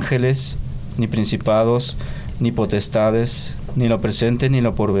 ni ángeles, ni principados, ni potestades, ni lo presente ni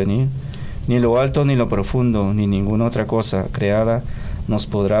lo porvenir, ni lo alto ni lo profundo, ni ninguna otra cosa creada nos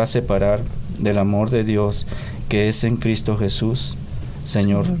podrá separar del amor de Dios que es en Cristo Jesús,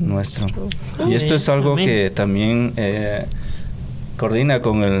 Señor nuestro. Y esto es algo que también coordina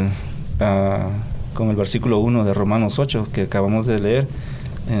con el versículo 1 de Romanos 8 que acabamos de leer,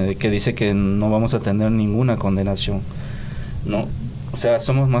 que dice que no vamos a tener ninguna condenación, ¿no? O sea,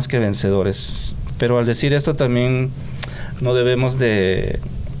 somos más que vencedores. Pero al decir esto también no debemos de,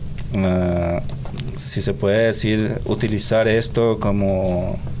 si se puede decir, utilizar esto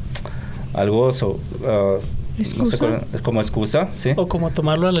como algo no sé, como excusa, ¿sí? O como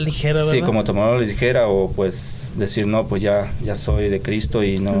tomarlo a la ligera, ¿verdad? Sí, como tomarlo a la ligera, o pues decir, no, pues ya soy de Cristo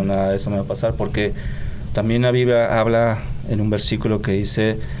y no, nada de eso me va a pasar, porque también la Biblia habla en un versículo que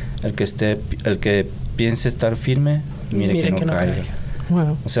dice: el que piense estar firme, mire que no caiga.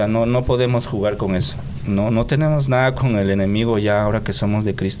 Wow. O sea, no podemos jugar con eso. No tenemos nada con el enemigo ya ahora que somos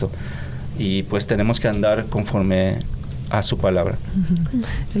de Cristo, y pues tenemos que andar conforme a su palabra.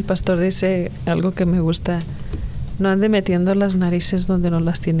 El pastor dice algo que me gusta: no ande metiendo las narices donde no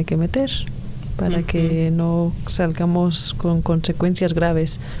las tiene que meter, para que no salgamos con consecuencias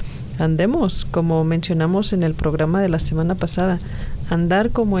graves. Andemos, como mencionamos en el programa de la semana pasada, andar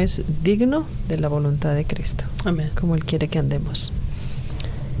como es digno de la voluntad de Cristo. Amén. Como Él quiere que andemos.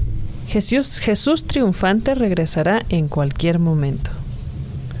 Jesús triunfante regresará en cualquier momento.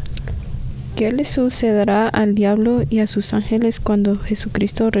 ¿Qué le sucederá al diablo y a sus ángeles cuando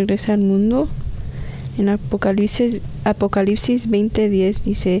Jesucristo regrese al mundo? En Apocalipsis 20:10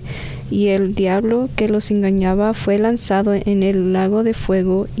 dice, y el diablo que los engañaba fue lanzado en el lago de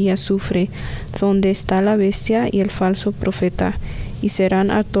fuego y azufre, donde está la bestia y el falso profeta, y serán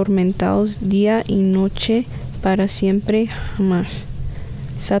atormentados día y noche para siempre jamás.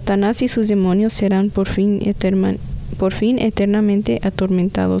 Satanás y sus demonios serán por fin eternamente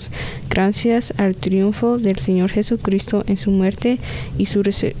atormentados, gracias al triunfo del Señor Jesucristo en su muerte y su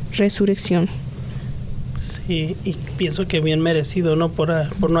resurrección. Sí, y pienso que bien merecido, ¿no?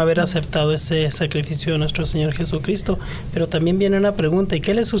 Por no haber aceptado ese sacrificio de nuestro Señor Jesucristo. Pero también viene una pregunta, ¿y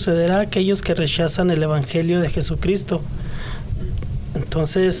qué le sucederá a aquellos que rechazan el Evangelio de Jesucristo?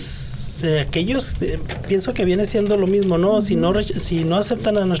 Entonces, aquellos, pienso que viene siendo lo mismo, ¿no? Si no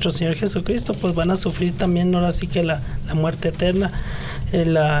aceptan a nuestro Señor Jesucristo, pues van a sufrir también, ahora sí que la muerte eterna,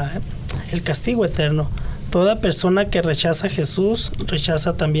 el castigo eterno. Toda persona que rechaza a Jesús,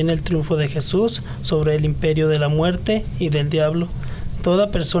 rechaza también el triunfo de Jesús sobre el imperio de la muerte y del diablo.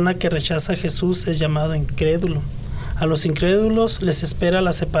 Toda persona que rechaza a Jesús es llamado incrédulo. A los incrédulos les espera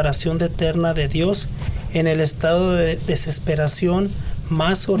la separación eterna de Dios en el estado de desesperación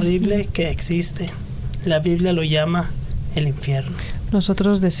más horrible que existe. La Biblia lo llama el infierno.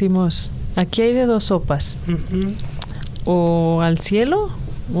 Nosotros decimos, aquí hay de dos sopas, o al cielo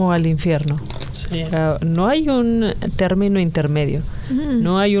o al infierno. Sí. No hay un término intermedio.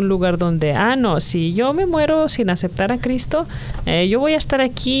 No hay un lugar donde, si yo me muero sin aceptar a Cristo, yo voy a estar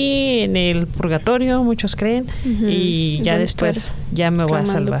aquí en el purgatorio, muchos creen, y ya después ya me voy a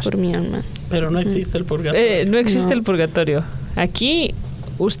salvar. Por mi alma. Pero no existe el purgatorio. No existe el purgatorio. Aquí,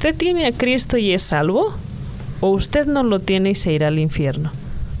 ¿usted tiene a Cristo y es salvo? ¿O usted no lo tiene y se irá al infierno?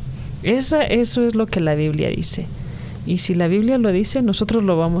 Eso es lo que la Biblia dice. Y si la Biblia lo dice, nosotros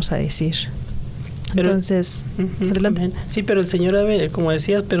lo vamos a decir. Entonces, adelante. Amén. Sí, pero el Señor como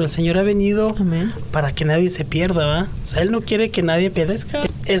decías, pero el Señor ha venido para que nadie se pierda, ¿va? O sea, Él no quiere que nadie perezca.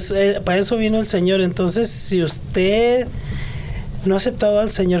 Para eso vino el Señor. Entonces, si usted no ha aceptado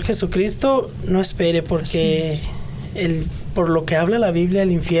al Señor Jesucristo, no espere, porque por lo que habla la Biblia,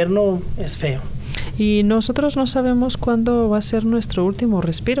 el infierno es feo. Y nosotros no sabemos cuándo va a ser nuestro último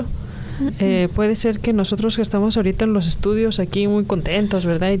respiro. Puede ser que nosotros que estamos ahorita en los estudios aquí muy contentos,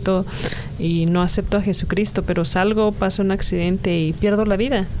 ¿verdad? Y todo, y no acepto a Jesucristo, pero salgo, pasa un accidente y pierdo la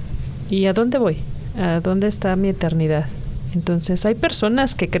vida. ¿Y a dónde voy? ¿A dónde está mi eternidad? Entonces hay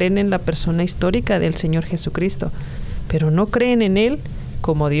personas que creen en la persona histórica del Señor Jesucristo, pero no creen en Él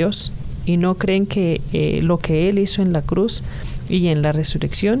como Dios y no creen que lo que Él hizo en la cruz y en la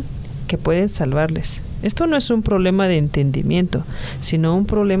resurrección que pueden salvarles. Esto no es un problema de entendimiento, sino un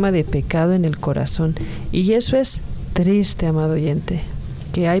problema de pecado en el corazón. Y eso es triste, amado oyente,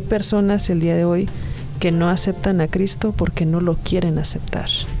 que hay personas el día de hoy que no aceptan a Cristo porque no lo quieren aceptar.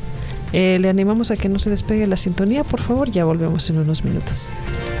 Le animamos a que no se despegue la sintonía, por favor, ya volvemos en unos minutos.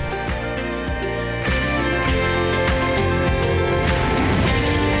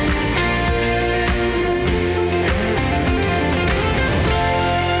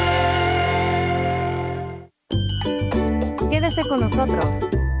 Quédese con nosotros.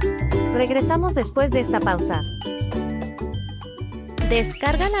 Regresamos después de esta pausa.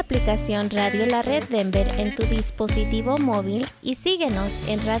 Descarga la aplicación Radio La Red Denver en tu dispositivo móvil y síguenos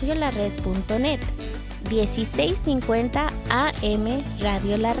en radiolared.net. 1650 AM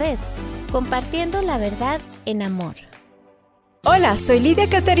Radio La Red, compartiendo la verdad en amor. Hola, soy Lidia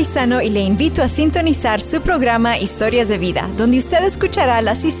Catarizano y le invito a sintonizar su programa Historias de Vida, donde usted escuchará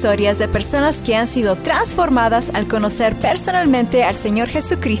las historias de personas que han sido transformadas al conocer personalmente al Señor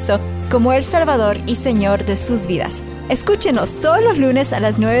Jesucristo como el Salvador y Señor de sus vidas. Escúchenos todos los lunes a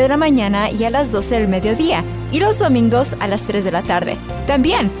las 9 de la mañana y a las 12 del mediodía, y los domingos a las 3 de la tarde.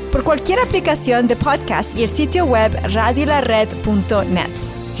 También por cualquier aplicación de podcast y el sitio web radiolared.net.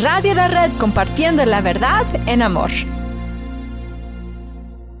 Radio La Red, compartiendo la verdad en amor.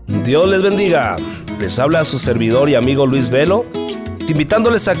 Dios les bendiga. Les habla su servidor y amigo Luis Velo,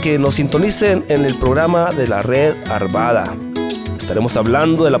 invitándoles a que nos sintonicen en el programa de la Red Arvada. Estaremos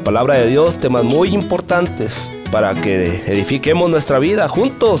hablando de la palabra de Dios, temas muy importantes para que edifiquemos nuestra vida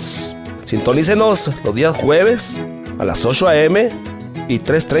juntos. Sintonícenos los días jueves a las 8 a.m. y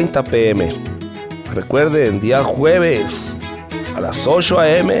 3:30 p.m. Recuerden, día jueves a las 8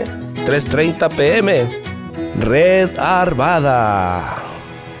 a.m., 3:30 p.m. Red Arvada.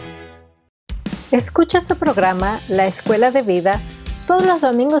 Escucha su programa La Escuela de Vida todos los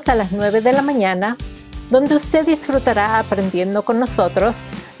domingos a las 9 de la mañana, donde usted disfrutará aprendiendo con nosotros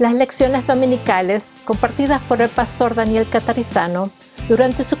las lecciones dominicales compartidas por el pastor Daniel Catarizano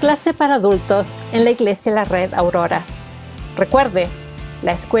durante su clase para adultos en la Iglesia La Red Aurora. Recuerde,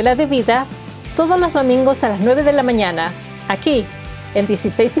 la Escuela de Vida, todos los domingos a las 9 de la mañana, aquí en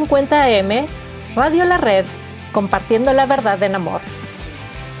 1650 AM, Radio La Red, compartiendo la verdad en amor.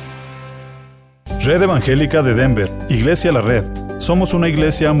 Red Evangélica de Denver, Iglesia La Red. Somos una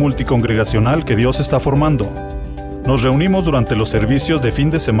iglesia multicongregacional que Dios está formando. Nos reunimos durante los servicios de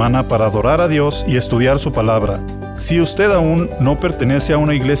fin de semana para adorar a Dios y estudiar su palabra. Si usted aún no pertenece a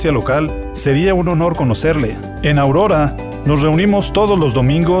una iglesia local, sería un honor conocerle. En Aurora, nos reunimos todos los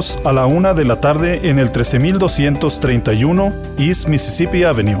domingos a la 1 de la tarde en el 13231 East Mississippi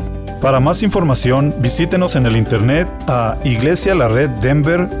Avenue. Para más información, visítenos en el internet a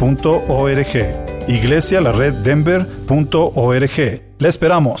iglesialareddenver.org. iglesialareddenver.org. ¡Le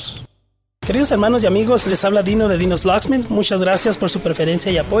esperamos! Queridos hermanos y amigos, les habla Dino de Dino's Locksmith. Muchas gracias por su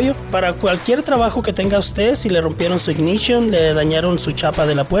preferencia y apoyo. Para cualquier trabajo que tenga usted, si le rompieron su ignition, le dañaron su chapa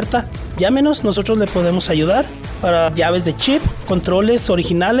de la puerta, llámenos, nosotros le podemos ayudar. Para llaves de chip, controles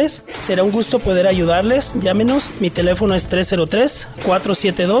originales, será un gusto poder ayudarles. Llámenos, mi teléfono es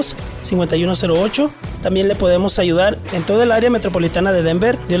 303-472-5108. También le podemos ayudar en toda el área metropolitana de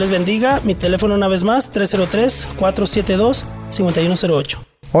Denver. Dios les bendiga. Mi teléfono una vez más, 303-472-5108.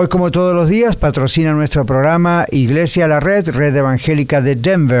 Hoy, como todos los días, patrocina nuestro programa Iglesia La Red, Red Evangélica de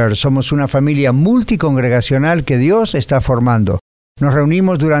Denver. Somos una familia multicongregacional que Dios está formando. Nos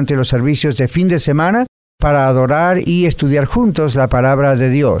reunimos durante los servicios de fin de semana para adorar y estudiar juntos la palabra de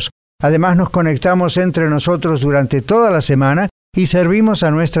Dios. Además, nos conectamos entre nosotros durante toda la semana y servimos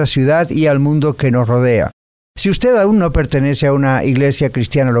a nuestra ciudad y al mundo que nos rodea. Si usted aún no pertenece a una iglesia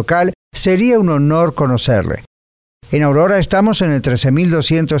cristiana local, sería un honor conocerle. En Aurora estamos en el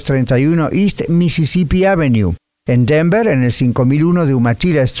 13231 East Mississippi Avenue. En Denver, en el 5001 de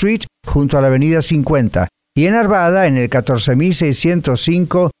Umatilla Street, junto a la avenida 50. Y en Arvada, en el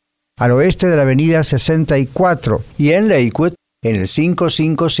 14605, al oeste de la avenida 64. Y en Lakewood, en el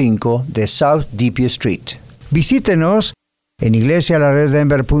 555 de South Deepey Street. Visítenos en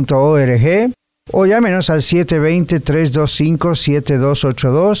iglesialareddenver.org o llámenos al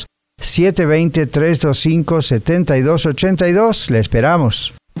 720-325-7282, 720-325-7282. Le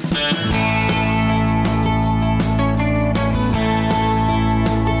esperamos.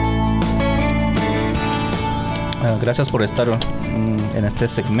 Gracias por estar en este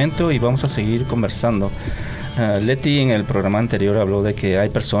segmento y vamos a seguir conversando. Leti en el programa anterior habló de que hay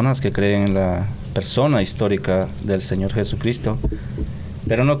personas que creen en la persona histórica del Señor Jesucristo,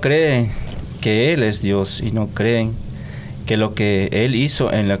 pero no creen que Él es Dios y no creen que lo que Él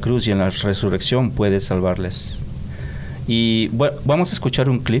hizo en la cruz y en la resurrección puede salvarles. Y bueno, vamos a escuchar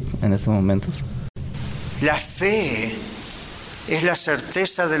un clip en estos momentos. La fe es la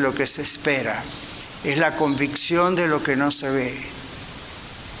certeza de lo que se espera, es la convicción de lo que no se ve.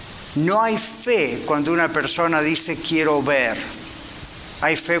 No hay fe cuando una persona dice quiero ver.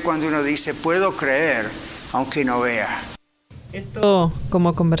 Hay fe cuando uno dice puedo creer aunque no vea. Esto,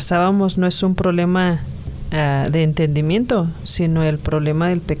 como conversábamos, no es un problema de entendimiento, sino el problema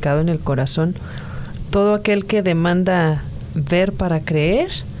del pecado en el corazón. Todo aquel que demanda ver para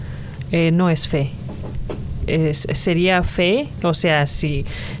creer no es fe. Sería fe, o sea, si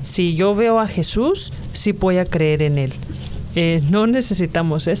yo veo a Jesús, sí voy a creer en Él. No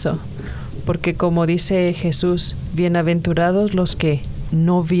necesitamos eso, porque como dice Jesús, bienaventurados los que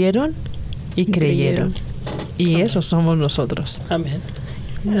no vieron y creyeron. Y amén. Eso somos nosotros. Amén.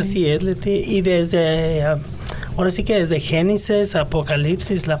 Así es, Leti. Y desde, ahora sí que desde Génesis,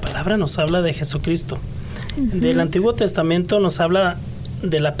 Apocalipsis, la palabra nos habla de Jesucristo. Del Antiguo Testamento nos habla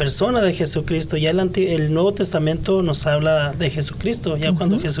de la persona de Jesucristo. Ya el Nuevo Testamento nos habla de Jesucristo, ya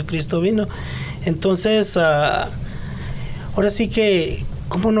cuando Jesucristo vino. Entonces, ahora sí que,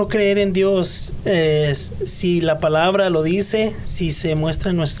 ¿cómo no creer en Dios? Si la palabra lo dice, si se muestra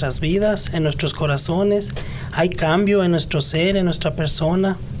en nuestras vidas, en nuestros corazones, hay cambio en nuestro ser, en nuestra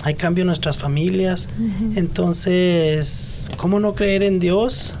persona, hay cambio en nuestras familias. Entonces, ¿cómo no creer en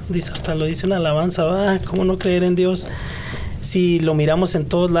Dios? Dice, hasta lo dice una alabanza, ¿cómo no creer en Dios? Si lo miramos en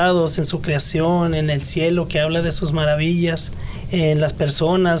todos lados, en su creación, en el cielo que habla de sus maravillas, en las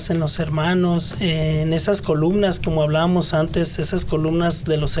personas, en los hermanos, en esas columnas, como hablábamos antes, esas columnas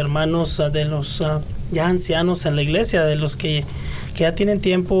de los hermanos, de los ya ancianos en la iglesia, de los que ya tienen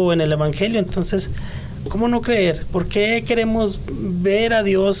tiempo en el Evangelio. Entonces, ¿cómo no creer? ¿Por qué queremos ver a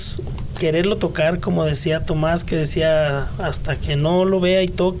Dios, quererlo tocar, como decía Tomás, que decía, hasta que no lo vea y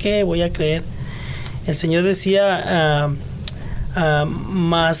toque, voy a creer? El Señor decía...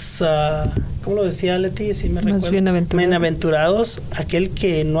 ¿cómo lo decía Leti? Si me recuerdo. Bienaventurados aquel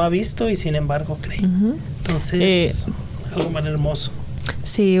que no ha visto y sin embargo cree. Entonces, algo más hermoso.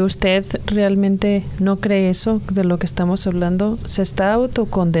 Si usted realmente no cree eso de lo que estamos hablando, se está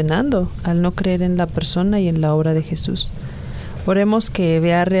autocondenando al no creer en la persona y en la obra de Jesús. Oremos que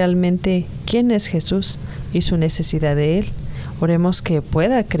vea realmente quién es Jesús y su necesidad de Él. Oremos que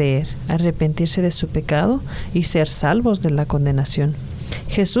pueda creer, arrepentirse de su pecado y ser salvos de la condenación.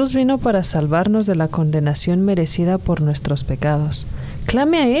 Jesús vino para salvarnos de la condenación merecida por nuestros pecados.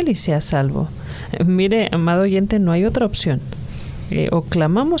 Clame a Él y sea salvo. Mire, amado oyente, no hay otra opción. O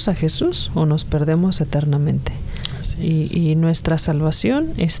clamamos a Jesús o nos perdemos eternamente. Y nuestra salvación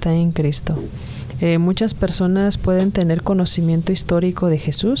está en Cristo. Muchas personas pueden tener conocimiento histórico de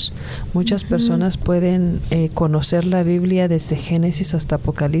Jesús. Muchas personas pueden conocer la Biblia desde Génesis hasta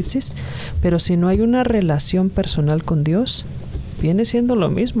Apocalipsis. Pero si no hay una relación personal con Dios, viene siendo lo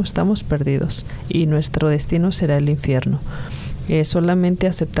mismo, estamos perdidos. Y nuestro destino será el infierno. Solamente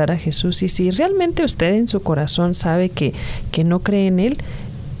aceptar a Jesús. Y si realmente usted en su corazón sabe que no cree en Él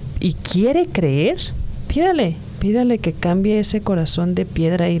y quiere creer, pídale que cambie ese corazón de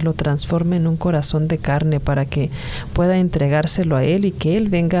piedra y lo transforme en un corazón de carne para que pueda entregárselo a Él y que Él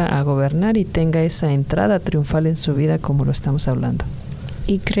venga a gobernar y tenga esa entrada triunfal en su vida como lo estamos hablando.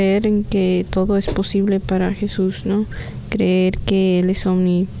 Y creer en que todo es posible para Jesús, ¿no? Creer que Él es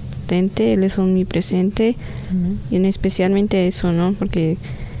omnipotente, Él es omnipresente, y en especialmente eso, ¿no? Porque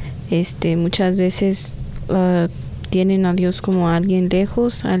muchas veces tienen a Dios como alguien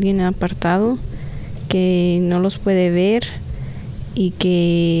lejos, alguien apartado, que no los puede ver y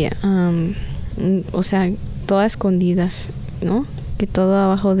que, todas escondidas, ¿no? Que todo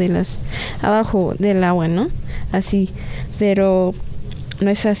abajo del agua, ¿no? Así, pero no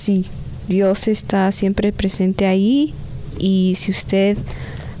es así. Dios está siempre presente ahí, y si usted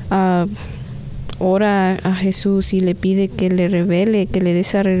ora a Jesús y le pide que le revele, que le dé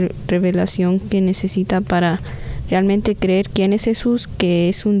esa revelación que necesita para realmente creer quién es Jesús, que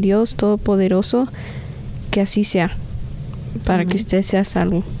es un Dios todopoderoso, que así sea, para que usted sea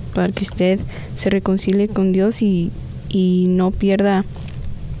salvo, para que usted se reconcilie con Dios y no pierda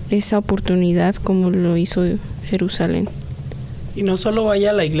esa oportunidad como lo hizo Jerusalén. Y no solo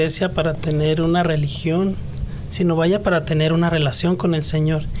vaya a la iglesia para tener una religión, sino vaya para tener una relación con el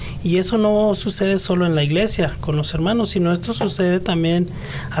Señor. Y eso no sucede solo en la iglesia, con los hermanos, sino esto sucede también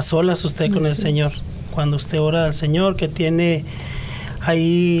a solas usted con el Señor. Cuando usted ora al Señor, que tiene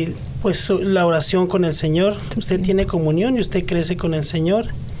ahí pues la oración con el Señor, usted tiene comunión y usted crece con el Señor.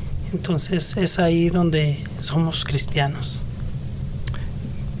 Entonces es ahí donde somos cristianos.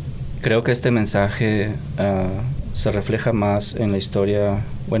 Creo que este mensaje se refleja más en la historia,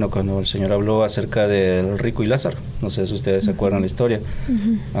 cuando el Señor habló acerca del rico y Lázaro. No sé si ustedes se acuerdan la historia.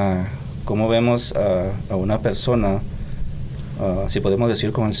 Cómo vemos a una persona, si podemos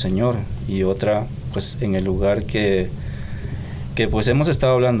decir, con el Señor, y otra pues en el lugar que pues hemos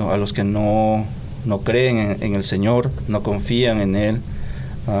estado hablando, a los que no creen en el Señor, no confían en Él.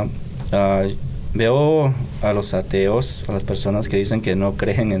 Veo a los ateos, a las personas que dicen que no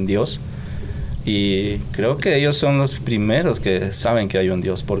creen en Dios, y creo que ellos son los primeros que saben que hay un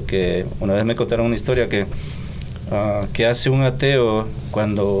Dios, porque una vez me contaron una historia que hace un ateo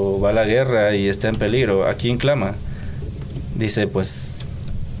cuando va a la guerra y está en peligro. ¿A quién clama? Dice pues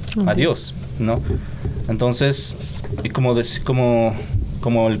a Dios, ¿no? Entonces, y como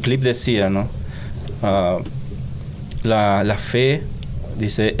el clip decía, ¿no? La fe,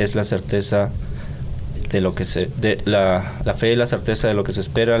 dice, es la certeza de lo que la fe es la certeza de lo que se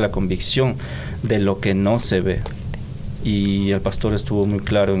espera, la convicción de lo que no se ve. Y el pastor estuvo muy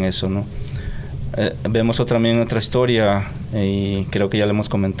claro en eso, ¿no? Vemos también otra historia, y creo que ya lo hemos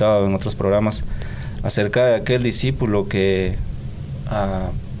comentado en otros programas, acerca de aquel discípulo que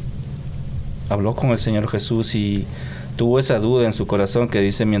habló con el Señor Jesús y tuvo esa duda en su corazón, que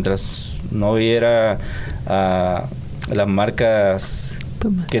dice, mientras no viera las marcas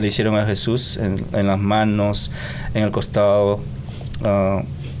que le hicieron a Jesús en las manos, en el costado,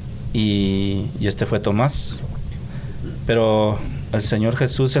 y este fue Tomás. Pero el Señor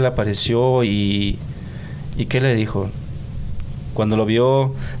Jesús se le apareció y ¿qué le dijo? Cuando lo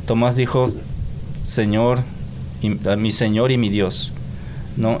vio, Tomás dijo, Señor, mi Señor y mi Dios,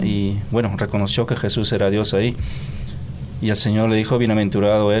 ¿no? Y reconoció que Jesús era Dios ahí. Y el Señor le dijo,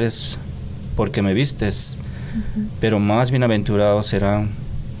 bienaventurado eres porque me vistes, pero más bienaventurados serán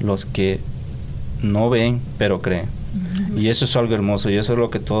los que no ven pero creen. Y eso es algo hermoso, y eso es lo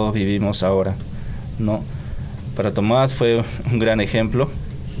que todos vivimos ahora, ¿no? Para Tomás fue un gran ejemplo,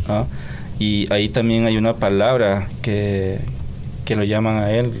 y ahí también hay una palabra que lo llaman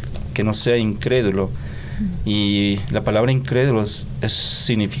a él, que no sea incrédulo. Y la palabra incrédulo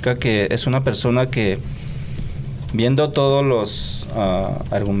significa que es una persona que viendo todos los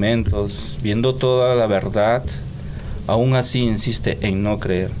argumentos, viendo toda la verdad, aún así insiste en no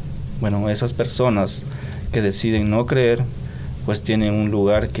creer. Bueno, esas personas que deciden no creer, pues tienen un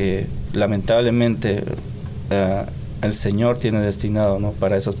lugar que lamentablemente el Señor tiene destinado, ¿no?,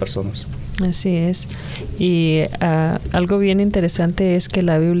 para esas personas. Así es. Y algo bien interesante es que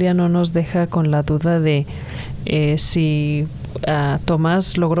la Biblia no nos deja con la duda de si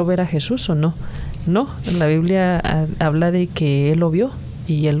Tomás logró ver a Jesús o no. No, la Biblia habla de que él lo vio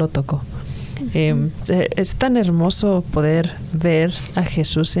y él lo tocó. Es tan hermoso poder ver a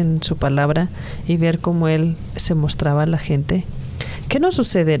Jesús en su palabra y ver cómo él se mostraba a la gente. ¿Qué nos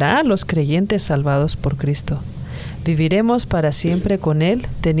sucederá a los creyentes salvados por Cristo? Viviremos para siempre con Él,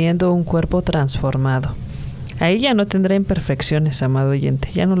 teniendo un cuerpo transformado. Ahí ya no tendrá imperfecciones, amado oyente,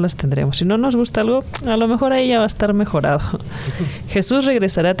 ya no las tendremos. Si no nos gusta algo, a lo mejor ahí ya va a estar mejorado. Jesús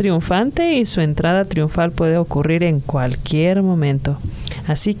regresará triunfante y su entrada triunfal puede ocurrir en cualquier momento.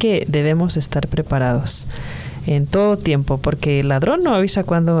 Así que debemos estar preparados en todo tiempo, porque el ladrón no avisa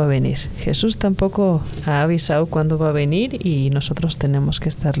cuándo va a venir. Jesús tampoco ha avisado cuándo va a venir y nosotros tenemos que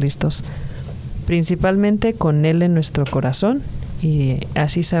estar listos, principalmente con Él en nuestro corazón, y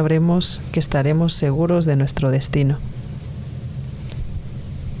así sabremos que estaremos seguros de nuestro destino.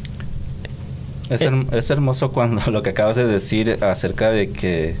 Es hermoso cuando lo que acabas de decir acerca de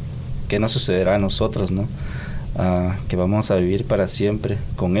que nos sucederá a nosotros, ¿no? Que vamos a vivir para siempre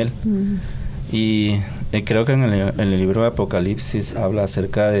con Él. Y creo que en el libro de Apocalipsis habla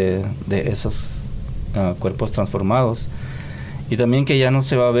acerca de esos cuerpos transformados, y también que ya no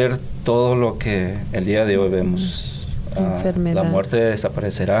se va a ver todo lo que el día de hoy vemos. La muerte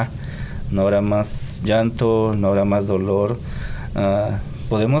desaparecerá, no habrá más llanto, no habrá más dolor.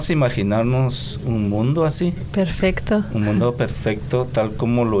 ¿Podemos imaginarnos un mundo así? Perfecto. Un mundo perfecto, tal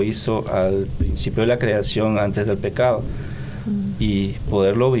como lo hizo al principio de la creación, antes del pecado. Y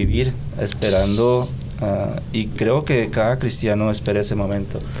poderlo vivir esperando, y creo que cada cristiano espera ese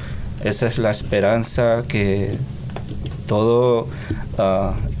momento. Esa es la esperanza que todo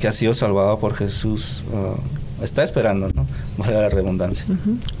que ha sido salvado por Jesús está esperando, ¿no? Valga la redundancia.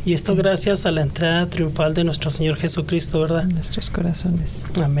 Y esto gracias a la entrada triunfal de nuestro Señor Jesucristo, ¿verdad? En nuestros corazones.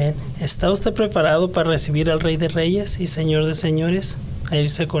 Amén. ¿Está usted preparado para recibir al Rey de Reyes y Señor de Señores, a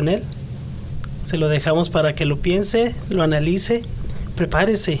irse con Él? Se lo dejamos para que lo piense, lo analice.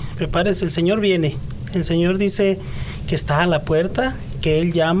 Prepárese. El Señor viene. El Señor dice que está a la puerta, que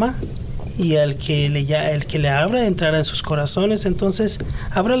Él llama, y el que le abra entrará en sus corazones. Entonces,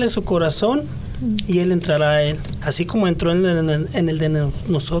 ábrale su corazón y Él entrará a él, así como entró en el de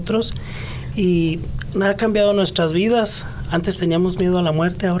nosotros, y ha cambiado nuestras vidas. Antes teníamos miedo a la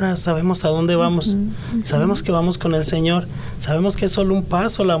muerte, ahora sabemos a dónde vamos. Sabemos que vamos con el Señor, sabemos que es solo un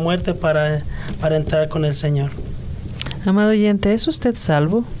paso la muerte para entrar con el Señor. Amado oyente, ¿es usted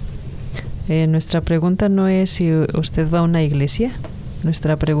salvo? Nuestra pregunta no es si usted va a una iglesia.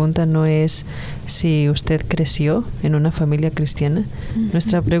 Nuestra pregunta no es si usted creció en una familia cristiana.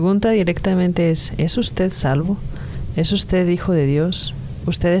 Nuestra pregunta directamente ¿es usted salvo? ¿Es usted hijo de Dios?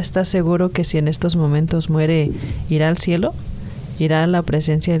 ¿Usted está seguro que si en estos momentos muere, irá al cielo? ¿Irá a la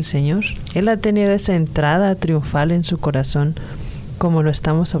presencia del Señor? ¿Él ha tenido esa entrada triunfal en su corazón como lo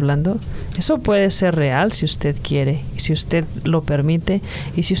estamos hablando? Eso puede ser real si usted quiere, y si usted lo permite,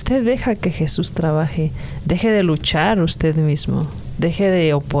 y si usted deja que Jesús trabaje. Deje de luchar usted mismo. Deje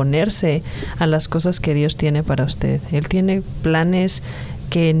de oponerse a las cosas que Dios tiene para usted. Él tiene planes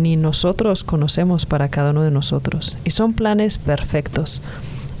que ni nosotros conocemos para cada uno de nosotros. Y son planes perfectos.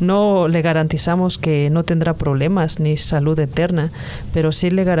 No le garantizamos que no tendrá problemas ni salud eterna, pero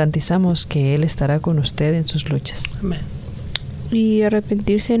sí le garantizamos que Él estará con usted en sus luchas. Amén. Y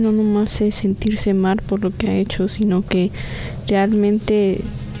arrepentirse no nomás es sentirse mal por lo que ha hecho, sino que realmente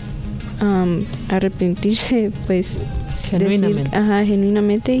arrepentirse, pues genuinamente.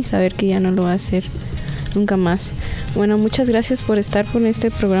 Genuinamente, y saber que ya no lo va a hacer nunca más. Bueno, muchas gracias por estar con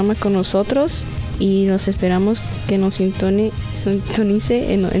este programa con nosotros, y nos esperamos que nos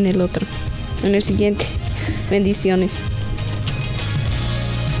sintonice en el otro, en el siguiente. Bendiciones.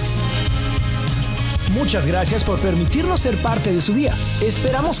 Muchas gracias por permitirnos ser parte de su día.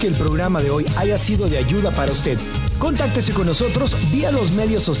 Esperamos que el programa de hoy haya sido de ayuda para usted. Contáctese con nosotros vía los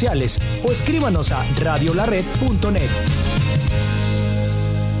medios sociales o escríbanos a radiolared.net.